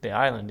big the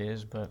island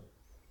is, but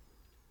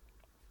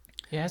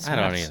yeah, it's I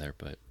don't nuts. either.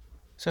 But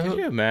So could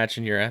you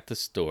imagine you're at the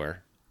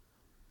store,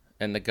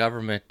 and the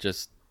government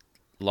just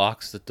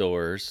locks the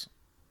doors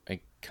and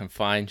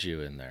confines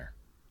you in there?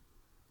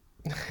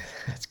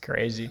 that's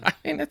crazy. I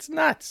mean, it's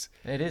nuts.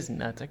 It is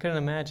nuts. I couldn't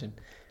imagine.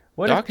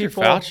 What Dr. if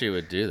people? Fauci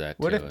would do that.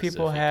 What to if us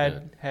people he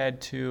had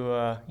could.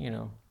 to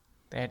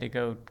they had to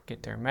go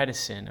get their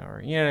medicine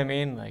or you know what I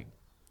mean? Like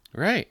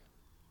Right.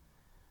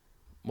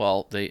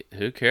 Well,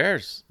 who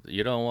cares?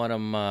 You don't want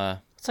them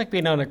it's like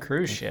being on a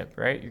cruise ship,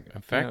 right?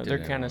 infected. They're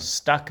kind anymore. of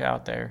stuck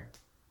out there.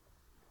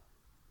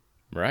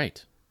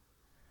 Right.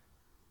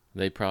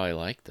 They probably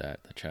like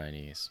that, the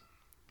Chinese.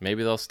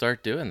 Maybe they'll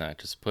start doing that,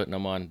 just putting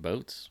them on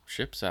boats,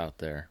 ships out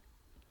there.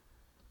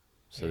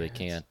 So they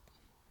can't.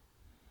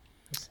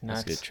 It's I was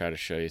nuts. going to try to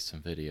show you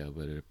some video,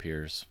 but it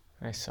appears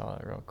I saw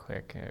it real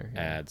quick.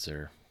 ads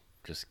are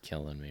just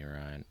killing me,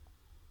 Ryan.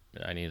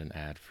 I need an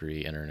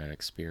ad-free internet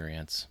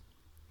experience.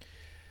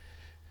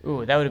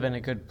 Ooh, that would have been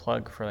a good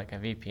plug for like a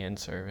VPN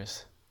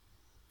service.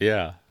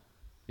 Yeah.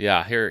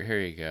 Yeah, here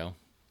you go.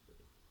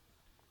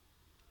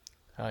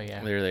 Oh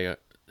yeah. There they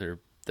go.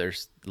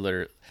 There's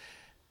literally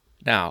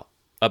now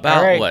about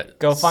All right, what?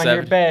 go find your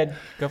 70 bed.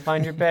 Go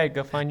find your bed.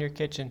 Go find your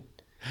kitchen.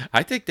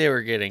 I think they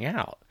were getting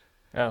out.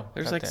 Oh,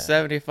 There's about like that.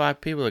 75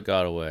 people that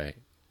got away.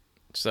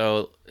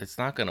 So it's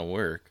not going to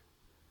work.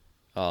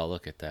 Oh,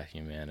 look at that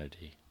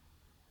humanity.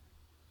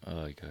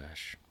 Oh,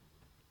 gosh.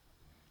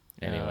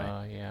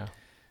 Anyway, Yeah.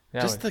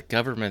 That just was, the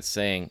government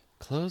saying,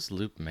 closed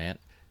loop man.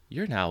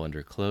 You're now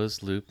under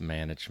closed loop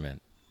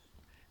management.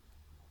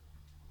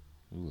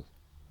 Ooh,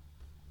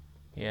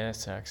 yeah, that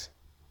sucks.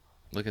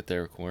 look at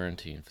their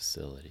quarantine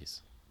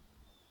facilities.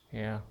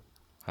 Yeah.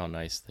 How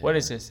nice they What are.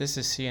 is this? This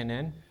is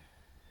CNN?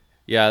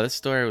 Yeah, this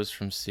story was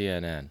from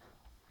CNN.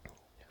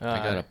 I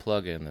got Uh, a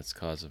plug-in that's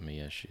causing me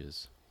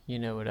issues. you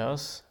know what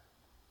else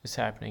is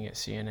happening at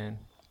CNN?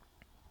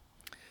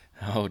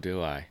 Oh,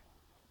 do I?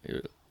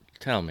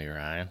 Tell me,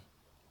 Ryan.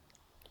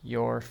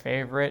 Your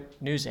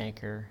favorite news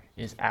anchor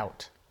is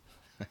out.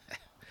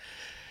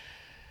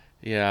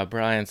 Yeah,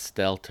 Brian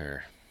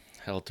Stelter.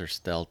 Helter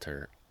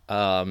Stelter.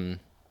 Um,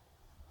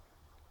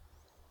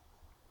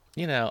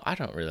 I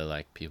don't really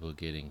like people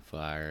getting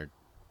fired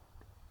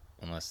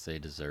unless they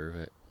deserve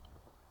it.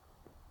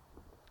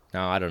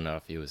 Now, I don't know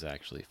if he was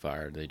actually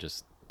fired. They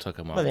just took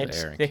him Well, off the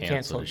air and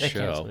canceled his they show.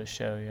 canceled his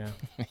show.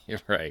 Yeah, You're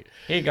right.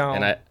 he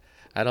gone. And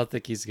I don't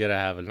think he's gonna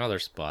have another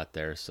spot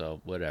there,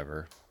 so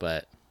whatever.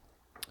 But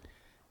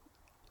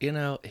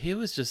he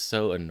was just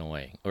so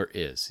annoying, or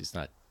is. He's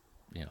not,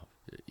 you know,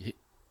 he,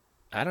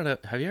 I don't know.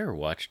 Have you ever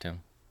watched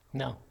him?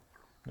 No,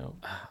 no.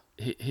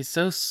 He's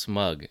so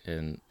smug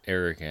and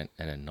arrogant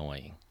and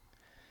annoying.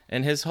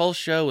 And his whole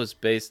show was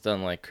based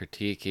on like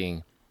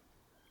critiquing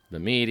the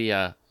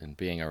media and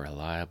being a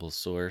reliable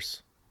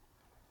source.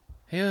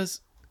 He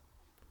was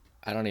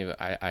I don't even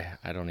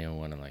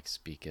want to like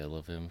speak ill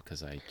of him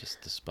because I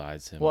just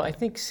despise him. Well, I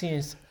think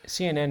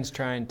CNN's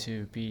trying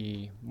to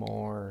be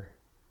more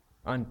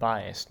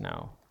unbiased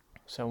now.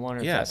 So I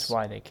wonder if that's Yes.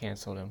 why they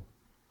canceled him.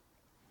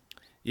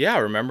 Yeah,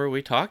 remember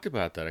we talked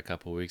about that a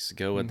couple weeks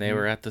ago when they Hmm.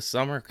 were at the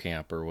summer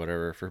camp or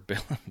whatever for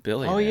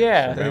billionaires. Oh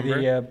yeah,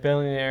 Remember? the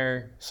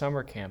billionaire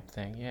summer camp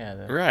thing.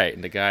 Yeah. Right,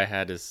 and the guy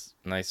had his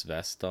nice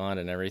vest on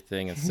and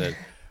everything and said,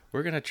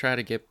 "We're gonna try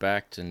to get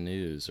back to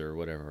news or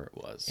whatever it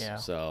was." Yeah.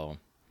 So,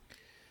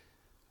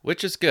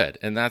 which is good,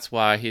 and that's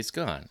why he's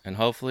gone. And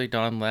hopefully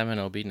Don Lemon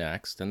will be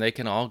next, and they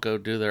can all go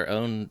do their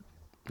own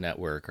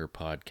network or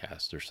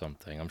podcast or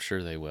something. I'm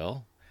sure they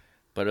will,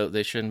 but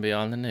they shouldn't be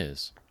on the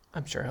news.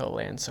 I'm sure he'll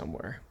land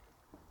somewhere.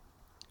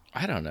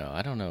 I don't know.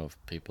 I don't know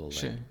if people like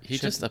he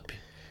should- just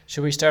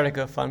Should we start a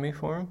GoFundMe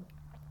for him?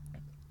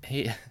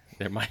 he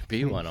there might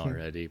be one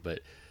already, but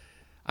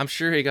I'm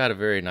sure he got a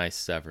very nice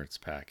severance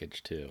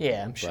package too.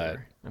 Yeah, I'm But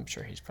sure. I'm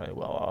sure he's probably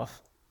well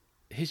off.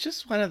 he's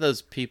just one of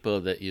those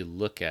people that you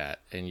look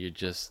at and you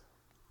just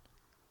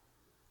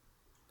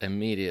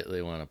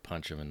immediately want to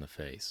punch him in the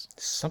face.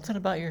 Something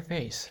about your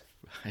face.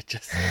 I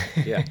just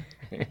yeah.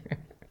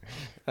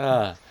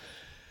 uh,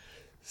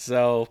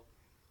 so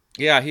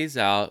yeah, he's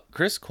out.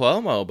 Chris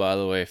Cuomo, by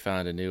the way,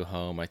 found a new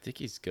home. I think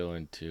he's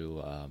going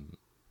to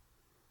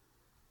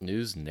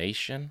News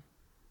Nation,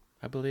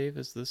 I believe,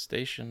 is the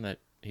station that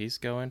he's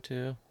going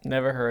to.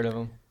 Never heard of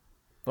him.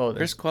 Oh,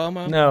 Chris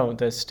Cuomo? no,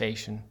 the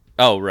station.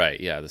 Oh, right.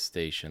 Yeah, the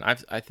station.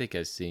 I think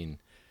I've seen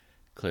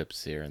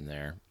clips here and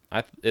there.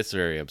 It's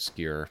very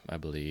obscure, I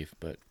believe,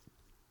 but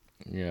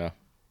yeah.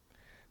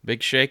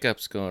 Big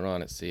shakeups going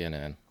on at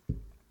CNN.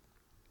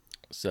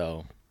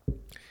 So,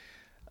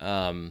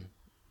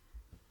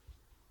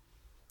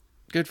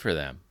 good for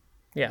them.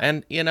 Yeah.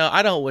 And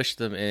I don't wish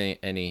them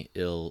any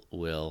ill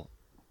will.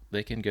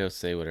 They can go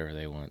say whatever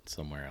they want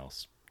somewhere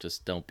else.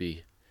 Just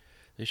they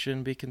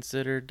shouldn't be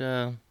considered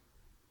News.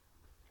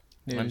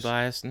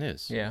 unbiased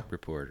news Yeah.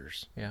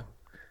 reporters. Yeah.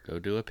 Go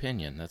do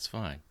opinion. That's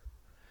fine.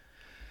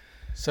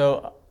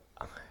 So,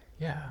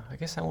 yeah, I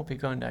guess I won't be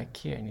going to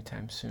IKEA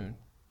anytime soon.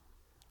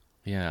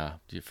 Yeah,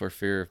 for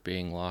fear of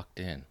being locked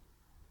in.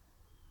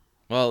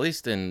 Well, at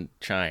least in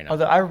China.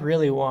 Although I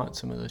really want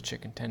some of those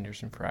chicken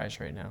tenders and fries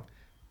right now.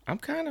 I'm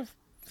kind of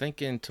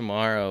thinking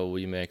tomorrow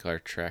we make our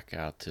trek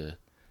out to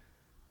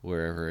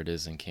wherever it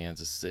is in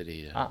Kansas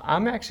City.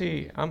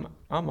 I'm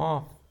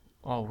off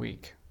all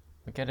week.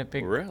 We got a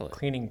big Really?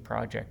 cleaning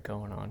project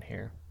going on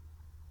here.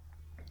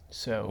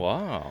 So,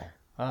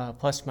 Wow.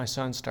 plus my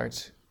son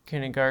starts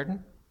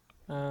kindergarten.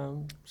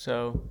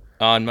 So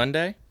On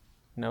Monday?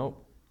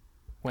 nope,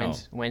 Oh,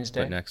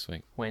 Wednesday. But next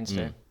week.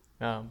 Wednesday.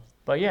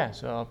 But yeah,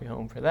 so I'll be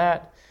home for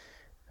that.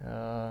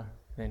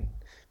 Then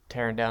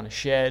tearing down a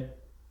shed.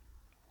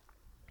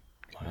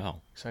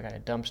 Wow. So I got a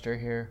dumpster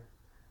here.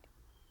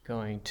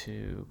 Going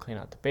to clean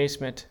out the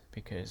basement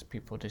because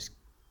people just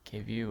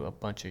give you a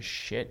bunch of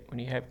shit when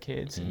you have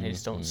kids and they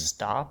just don't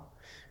stop.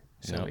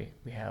 So Yep.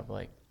 we have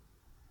like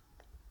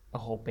a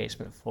whole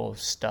basement full of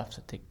stuff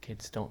that the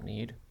kids don't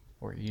need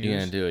or use. You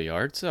gonna do a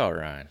yard sale,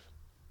 Ryan?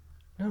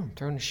 No, I'm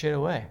throwing the shit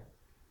away.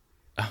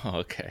 Oh,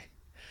 okay.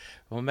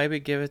 Well, maybe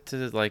give it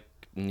to like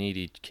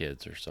needy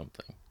kids or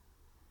something.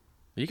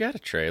 You got a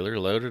trailer,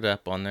 load it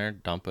up on there,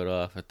 dump it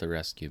off at the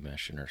rescue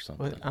mission or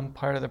something. But I'm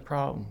part of the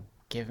problem.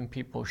 Giving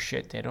people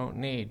shit they don't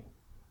need.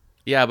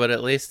 Yeah, but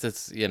at least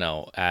it's,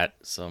 at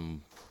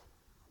some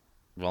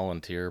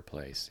volunteer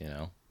place,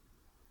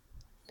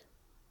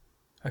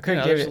 I could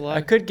Yeah, give there's it. a lot I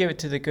of- could give it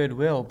to the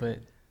Goodwill, but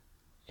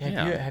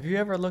Yeah. Have you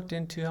ever looked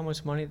into how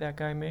much money that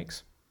guy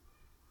makes?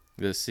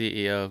 The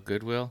CEO of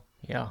Goodwill.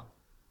 Yeah.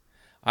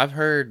 I've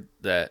heard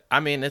that. I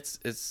mean,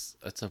 it's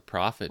a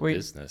profit We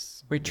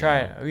business. we You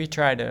know?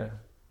 try to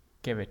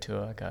give it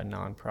to like a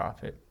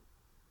nonprofit.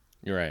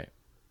 You're right.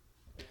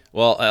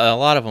 Well, a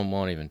lot of them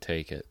won't even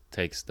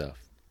take stuff.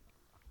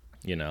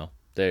 You know,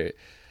 they.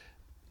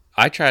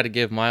 I try to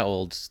give my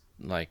old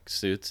like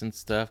suits and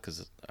stuff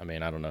because I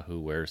mean I don't know who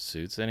wears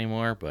suits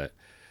anymore, but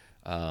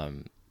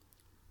um,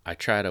 I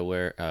try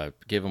to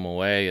give them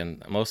away,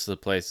 and most of the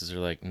places are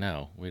like,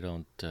 no, we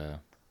don't.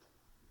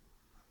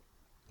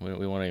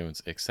 We won't even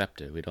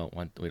accept it. We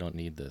don't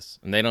need this,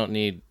 and they don't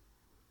need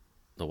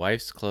the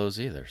wife's clothes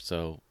either.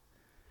 So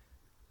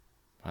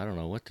I don't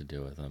know what to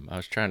do with them. I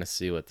was trying to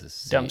see what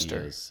this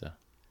Dumpster. CEO's.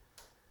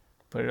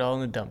 Put it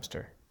all in the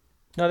dumpster.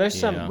 No, there's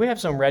some. Yeah. We have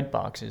some red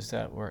boxes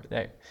that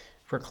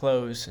for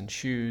clothes and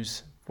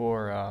shoes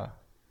for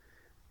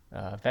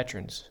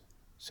veterans.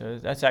 So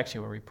that's actually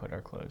where we put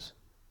our clothes.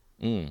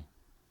 Mm,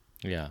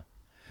 yeah.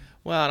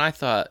 Well, and I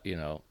thought,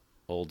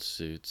 old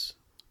suits.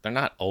 They're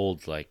not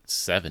old like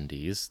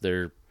 70s.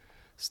 They're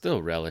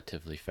still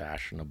relatively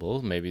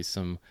fashionable. Maybe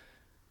some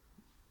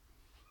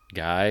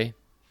guy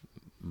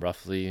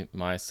roughly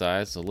my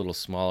size, a little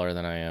smaller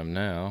than I am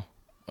now,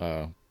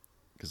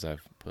 because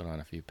I've put on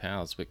a few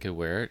pounds, but could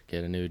wear it,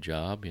 get a new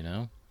job, I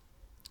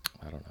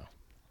don't know.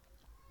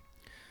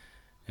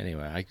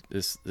 Anyway,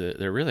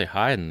 they're really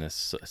high in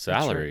this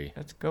salary.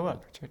 Let's go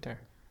up. It's right there.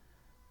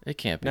 It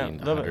can't be No, a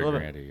little bit, 100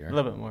 grand a year. a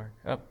little bit more.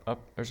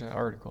 Up. There's an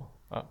article.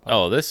 Up.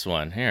 Oh, this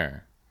one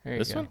here. There you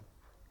This go. one?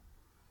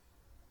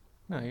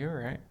 No,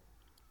 you're right.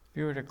 If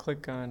you were to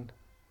click on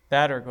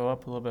that or go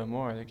up a little bit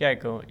more, you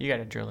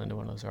gotta drill into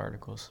one of those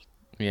articles.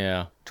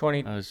 Yeah.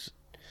 20. This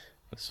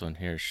one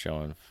here is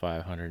showing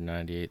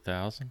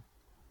 598,000.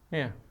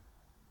 Yeah.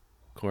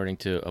 According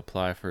to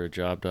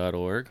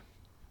applyforajob.org.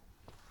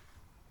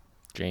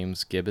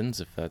 James Gibbons,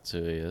 if that's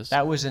who he is.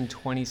 That was in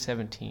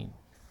 2017.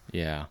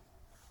 Yeah.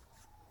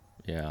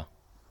 Yeah.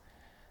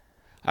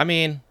 I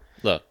mean,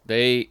 look,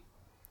 they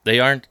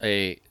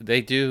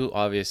do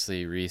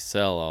obviously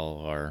resell all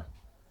of our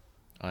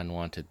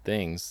unwanted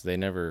things.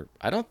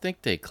 I don't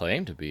think they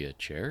claim to be a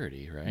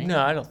charity, right?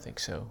 No, I don't think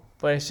so.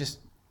 But it's just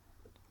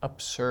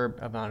absurd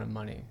amount of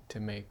money to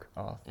make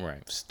off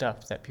Right.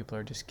 stuff that people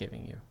are just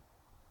giving you.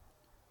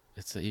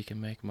 It's that you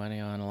can make money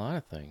on a lot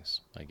of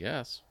things, I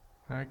guess.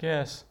 I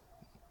guess.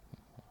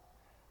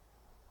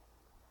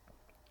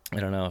 I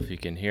don't know if you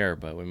can hear,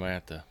 but we might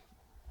have to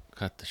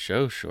cut the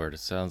show short. It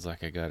sounds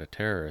like I got a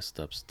terrorist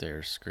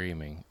upstairs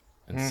screaming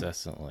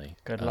incessantly.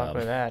 Good luck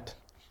with that.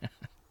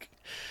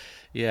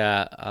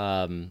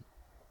 Yeah.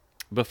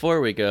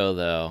 Before we go,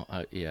 though,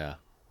 yeah.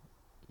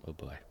 Oh,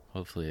 boy.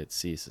 Hopefully it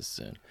ceases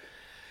soon.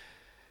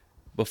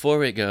 Before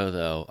we go,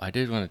 though, I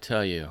did want to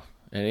tell you,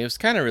 and it was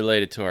kind of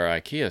related to our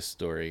IKEA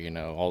story,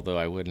 although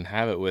I wouldn't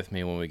have it with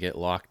me when we get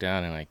locked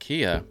down in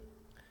IKEA.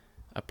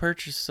 I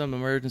purchased some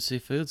emergency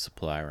food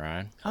supply,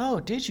 Ryan. Oh,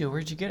 did you?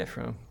 Where'd you get it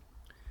from?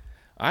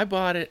 I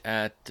bought it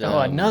at...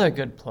 another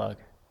good plug.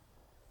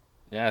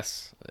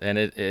 Yes, and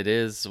it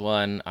is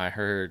one I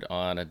heard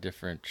on a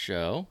different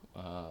show.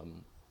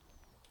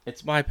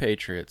 It's My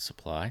Patriot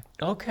Supply.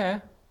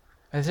 Okay.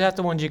 Is that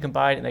the ones you can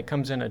buy and that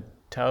comes in a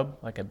tub,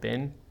 like a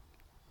bin?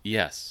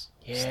 Yes.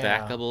 Yeah.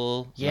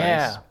 Stackable,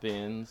 Yeah. nice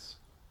bins.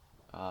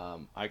 I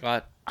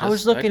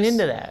was looking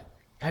into that.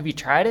 Have you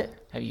tried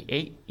it? Have you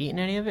eaten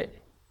any of it?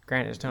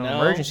 Granted, it's no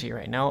emergency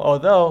right now.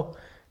 Although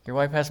your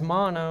wife has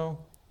mono,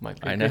 might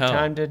be a good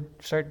time to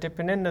start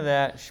dipping into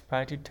that. She's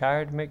probably too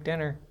tired to make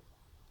dinner.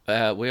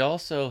 We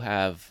also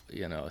have,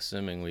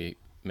 assuming we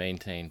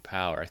maintain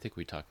power, I think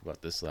we talked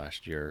about this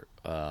last year,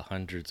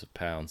 hundreds of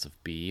pounds of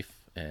beef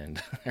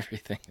and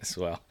everything as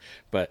well.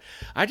 But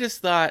I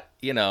just thought,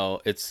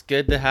 it's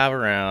good to have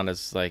around.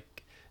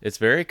 It's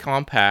very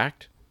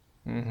compact.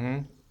 Mm-hmm.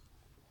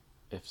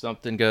 If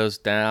something goes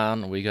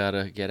down, we got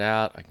to get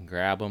out, I can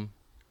grab them.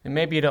 And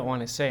maybe you don't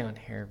want to say on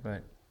here,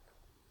 but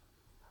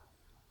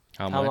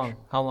how much?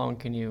 How long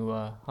can you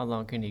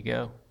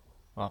go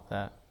off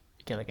that?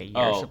 You get like a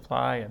year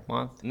supply, a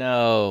month?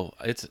 No,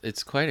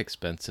 it's quite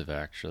expensive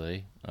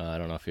actually. I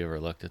don't know if you ever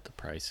looked at the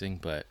pricing,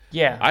 but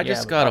yeah, I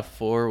just got a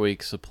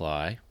 4-week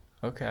supply.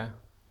 Okay.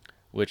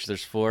 Which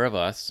there's 4 of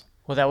us.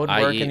 Well, that would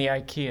work in the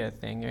IKEA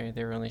thing.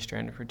 They were only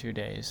stranded for 2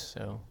 days,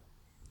 so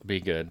be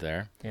good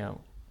there. Yeah.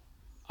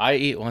 I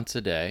eat once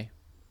a day,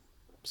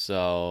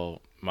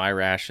 so my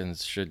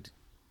rations should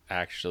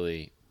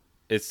actually.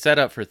 It's set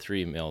up for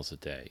 3 meals a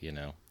day.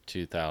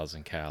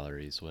 2,000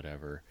 calories,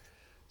 whatever.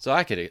 So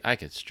I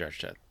could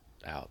stretch that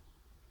out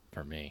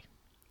for me.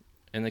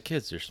 And the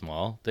kids are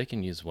small; they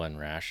can use one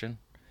ration.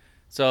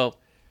 So,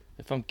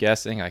 if I'm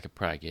guessing, I could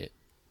probably get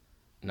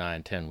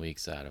 9-10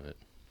 weeks out of it.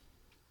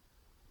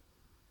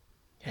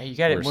 Yeah, you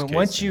got it.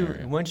 Once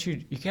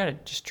you gotta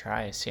just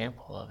try a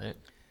sample of it.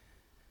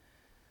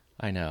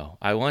 I know.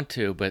 I want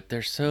to, but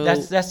they're so...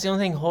 That's the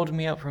only thing holding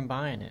me up from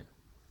buying it.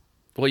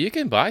 Well, you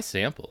can buy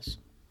samples.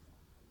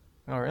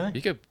 Oh, really?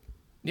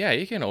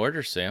 You can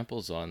order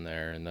samples on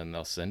there, and then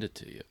they'll send it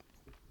to you.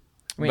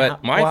 I mean,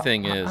 But my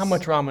thing is, how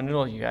much ramen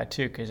noodle you got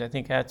too? Because I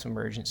think that's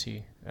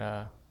emergency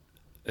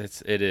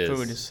it is.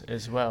 food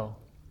as well.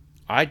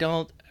 I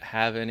don't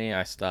have any.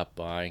 I stopped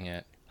buying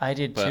it. I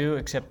did But too,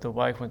 except the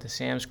wife went to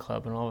Sam's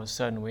Club, and all of a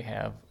sudden we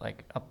have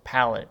like a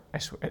pallet. I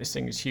swear this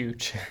thing is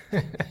huge.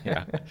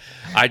 yeah,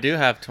 I do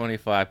have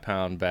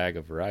 25-pound bag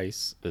of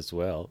rice as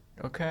well,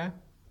 Okay,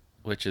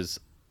 which is,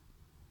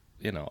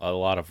 a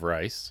lot of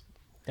rice.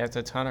 that's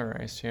a ton of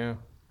rice. Yeah.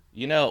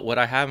 What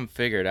I haven't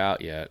figured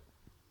out yet,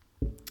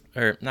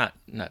 or not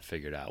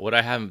figured out, what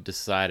I haven't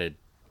decided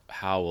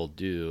how we'll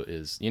do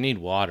is you need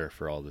water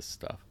for all this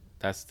stuff.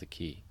 That's the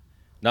key.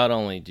 Not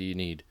only do you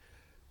need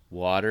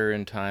water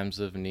in times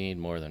of need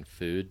more than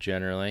food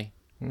generally,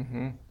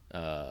 Mm-hmm.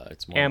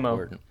 it's more Ammo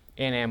important.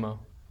 and ammo.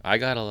 I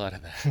got a lot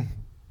of that.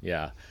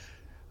 Yeah.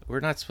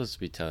 We're not supposed to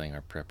be telling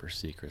our prepper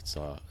secrets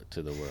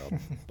to the world,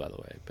 by the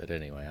way. But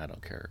anyway, I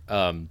don't care.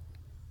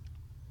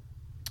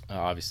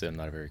 Obviously, I'm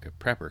not a very good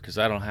prepper because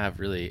I don't have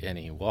really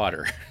any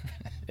water.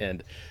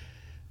 And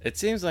it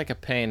seems like a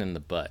pain in the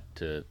butt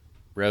to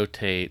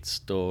rotate,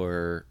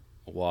 store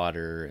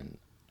water. And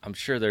I'm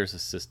sure there's a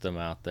system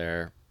out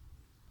there.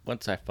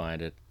 Once I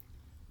find it,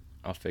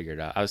 I'll figure it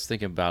out. I was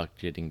thinking about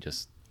getting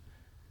just,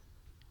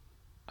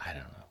 I don't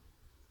know,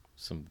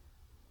 some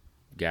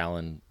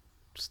gallon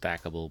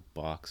stackable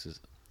boxes.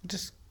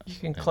 Just you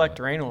can collect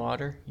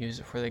rainwater, use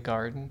it for the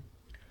garden,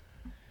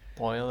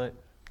 boil it,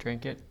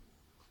 drink it.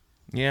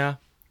 Yeah,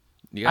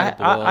 you gotta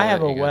boil I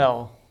have it, a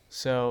well,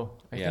 so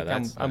I Yeah, think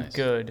that's I'm nice.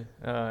 good.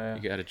 You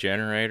got a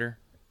generator?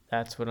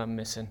 That's what I'm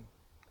missing.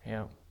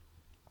 Yeah,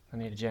 I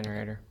need a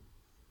generator.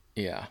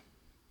 Yeah.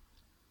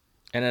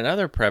 And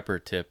another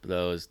prepper tip,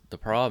 though, is the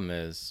problem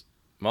is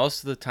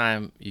most of the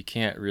time you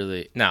can't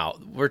really. Now,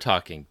 we're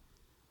talking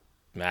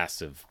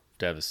massive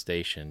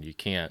devastation. You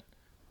can't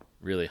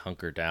really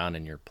hunker down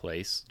in your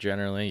place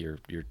generally.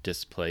 You're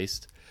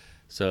displaced.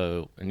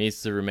 So it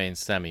needs to remain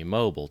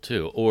semi-mobile,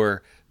 too,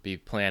 or be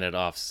planted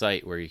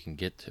off-site where you can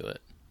get to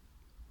it.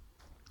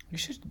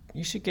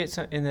 You should get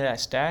some into that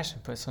stash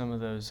and put some of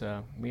those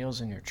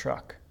meals in your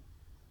truck.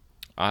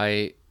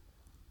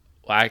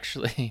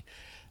 Actually,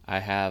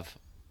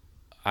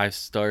 I've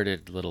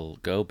started little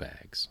go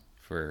bags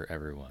for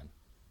everyone.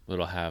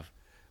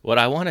 What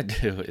I want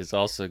to do is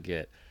also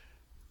get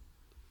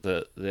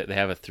they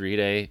have a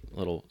 3-day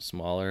little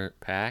smaller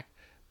pack.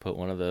 Put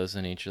one of those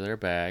in each of their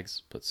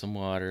bags. Put some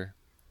water.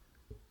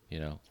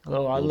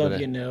 Oh, I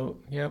love you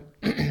note. Yep.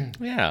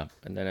 Yeah,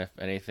 and then if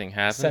anything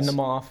happens, Send them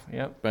off.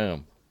 Yep.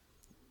 boom,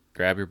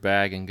 grab your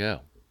bag and go.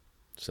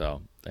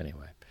 So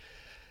anyway,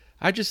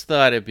 I just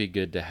thought it'd be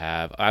good to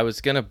have. I was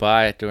gonna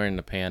buy it during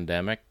the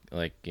pandemic,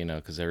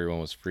 because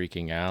everyone was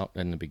freaking out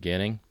in the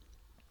beginning,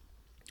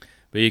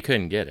 but you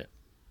couldn't get it.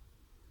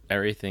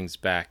 Everything's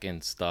back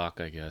in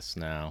stock, I guess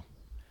now.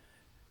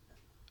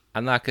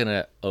 I'm not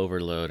gonna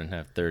overload and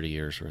have 30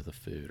 years worth of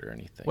food or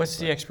anything. What's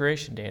the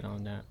expiration date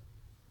on that?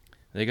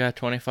 They got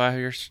 25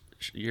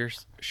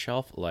 years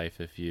shelf life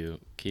if you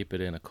keep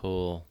it in a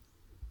cool.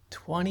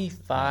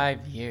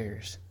 25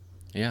 years.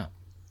 Yeah.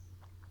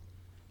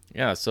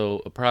 Yeah,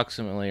 so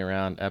approximately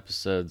around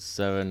episode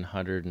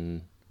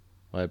 700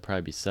 it'd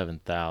probably be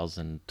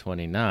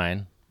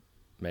 7,029.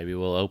 Maybe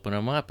we'll open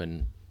them up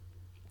and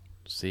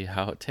see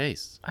how it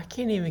tastes. I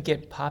can't even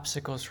get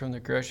popsicles from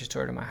the grocery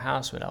store to my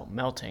house without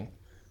melting.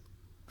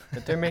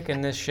 But they're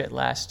making this shit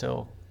last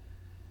still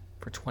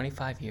for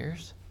 25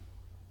 years?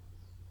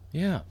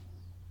 Yeah.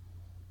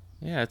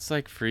 Yeah, it's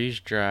like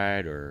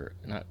freeze-dried or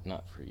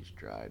not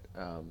freeze-dried.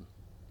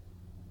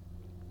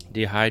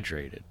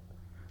 Dehydrated.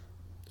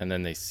 And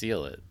then they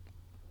seal it.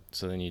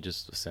 So then you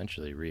just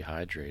essentially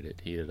rehydrate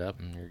it, heat it up,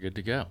 and you're good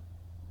to go.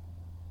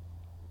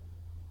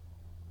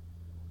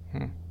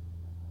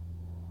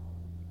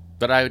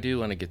 But I do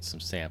want to get some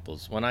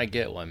samples. When I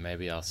get one,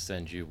 maybe I'll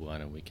send you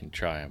one and we can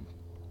try them.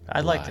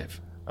 I'd like to.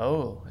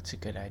 Oh, that's a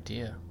good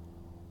idea.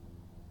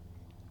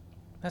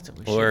 That's what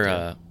we should do.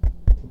 Or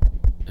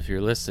if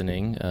you're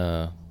listening,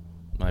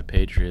 My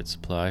Patriot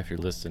Supply, if you're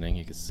listening,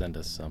 you could send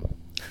us some.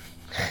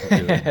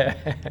 Yeah,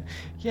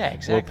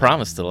 exactly. We'll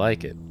promise to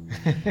like it.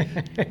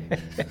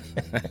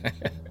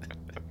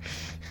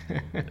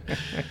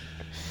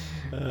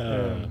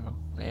 Oh,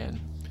 man.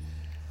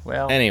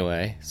 Well,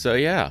 Anyway, so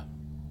yeah.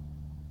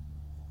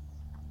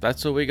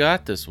 That's what we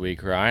got this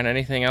week, Ryan.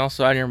 Anything else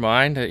on your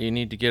mind that you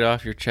need to get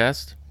off your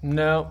chest?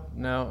 no,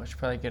 I should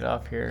probably get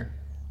off here.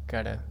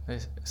 The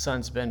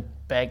son's been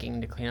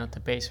begging to clean out the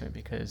basement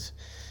because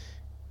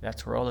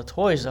that's where all the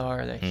toys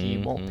are that he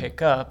won't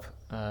pick up.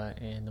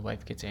 And the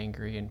wife gets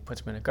angry and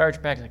puts them in a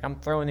garbage bag. Like, I'm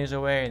throwing these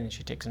away. And then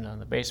she takes them down to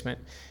the basement.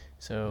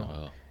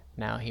 So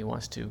now he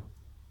wants to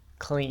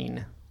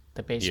clean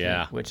the basement.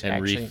 Yeah, which and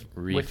actually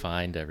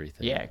refined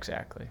everything. Yeah,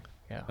 exactly.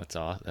 Yeah. That's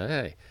awesome.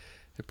 Hey,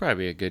 it'd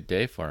probably be a good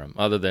day for him.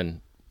 Other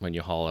than when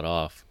you haul it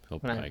off, he'll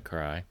probably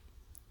cry.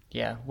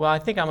 Yeah. Well, I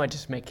think I might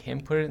just make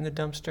him put it in the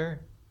dumpster.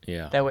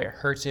 Yeah. That way it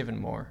hurts even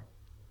more.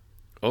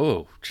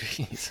 Oh,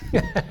 jeez.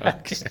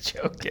 Just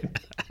joking.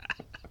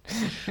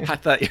 I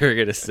thought you were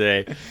gonna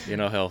say,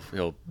 he'll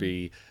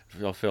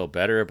feel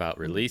better about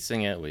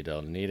releasing it. We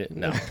don't need it.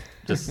 No,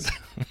 just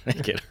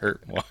make it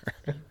hurt more.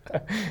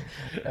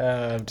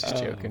 I'm just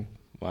joking.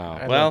 Wow.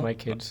 I love my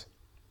kids.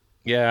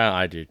 Yeah,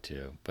 I do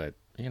too. But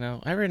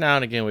every now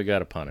and again we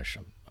gotta punish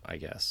them, I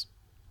guess.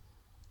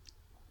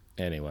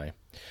 Anyway,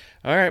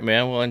 all right,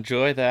 man. Well,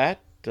 enjoy that.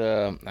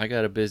 I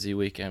got a busy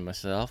weekend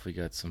myself. We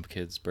got some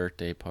kids'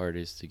 birthday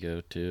parties to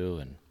go to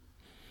and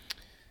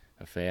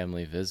a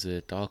family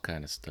visit, all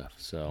kind of stuff.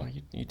 So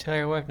you tell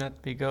your wife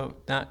not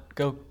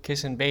go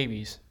kissing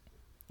babies.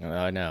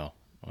 I know.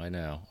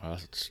 I'll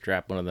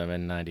strap one of them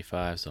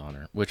N95s on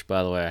her. Which,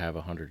 by the way, I have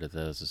 100 of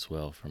those as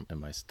well in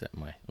my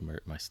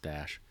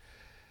stash.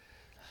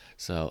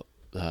 So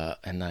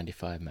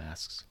N95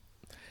 masks.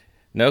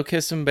 No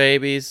kissing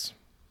babies.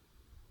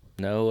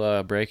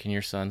 No breaking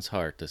your son's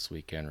heart this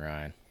weekend,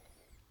 Ryan.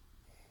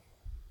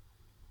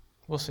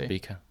 We'll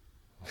see.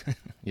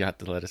 You have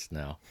to let us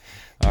know.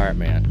 All right,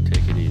 man.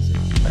 Take it easy.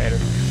 Later.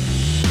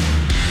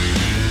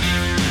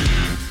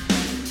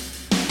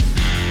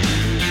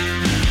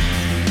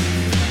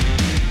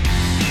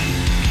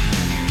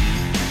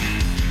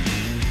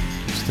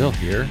 You're still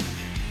here?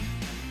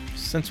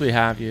 Since we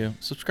have you,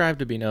 subscribe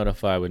to be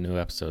notified when new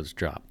episodes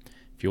drop.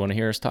 If you want to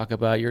hear us talk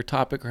about your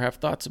topic or have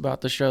thoughts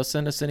about the show,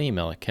 send us an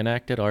email at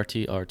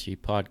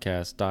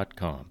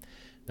connect@rtrtpodcast.com.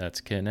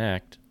 That's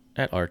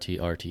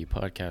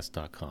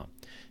connect@rtrtpodcast.com.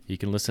 You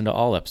can listen to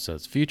all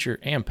episodes, future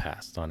and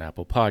past, on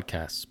Apple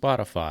Podcasts,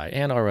 Spotify,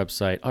 and our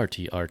website,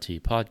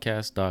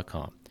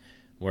 rtrtpodcast.com.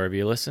 Wherever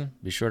you listen,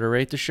 be sure to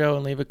rate the show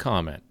and leave a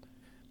comment.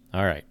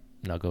 All right,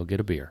 now go get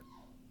a beer.